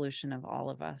the evolution of all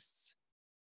of us.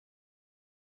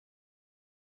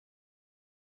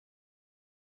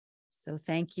 So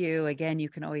thank you. Again, you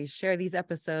can always share these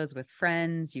episodes with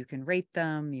friends. You can rate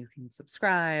them. You can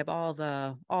subscribe, all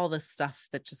the stuff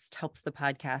that just helps the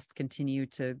podcast continue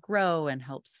to grow and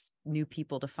helps new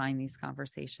people to find these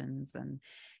conversations. And,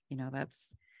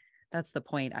 that's the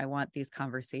point. I want these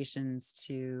conversations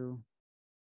to,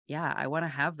 I want to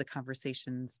have the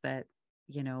conversations that,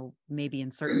 maybe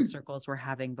in certain circles we're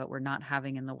having, but we're not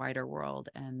having in the wider world.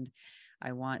 And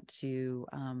I want to,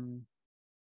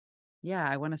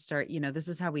 I want to start, this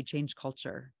is how we change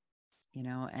culture,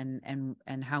 and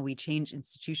how we change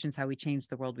institutions, how we change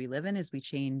the world we live in, is we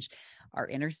change our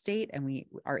inner state, and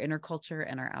our inner culture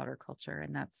and our outer culture.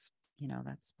 And that's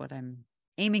what I'm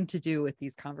aiming to do with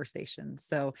these conversations.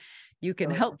 So you can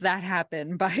help that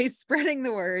happen by spreading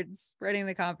the word, spreading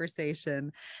the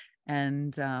conversation.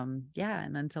 And and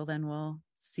until then, we'll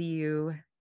see you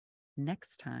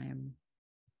next time.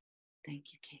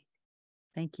 Thank you, Kate.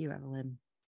 Thank you, Evelyn.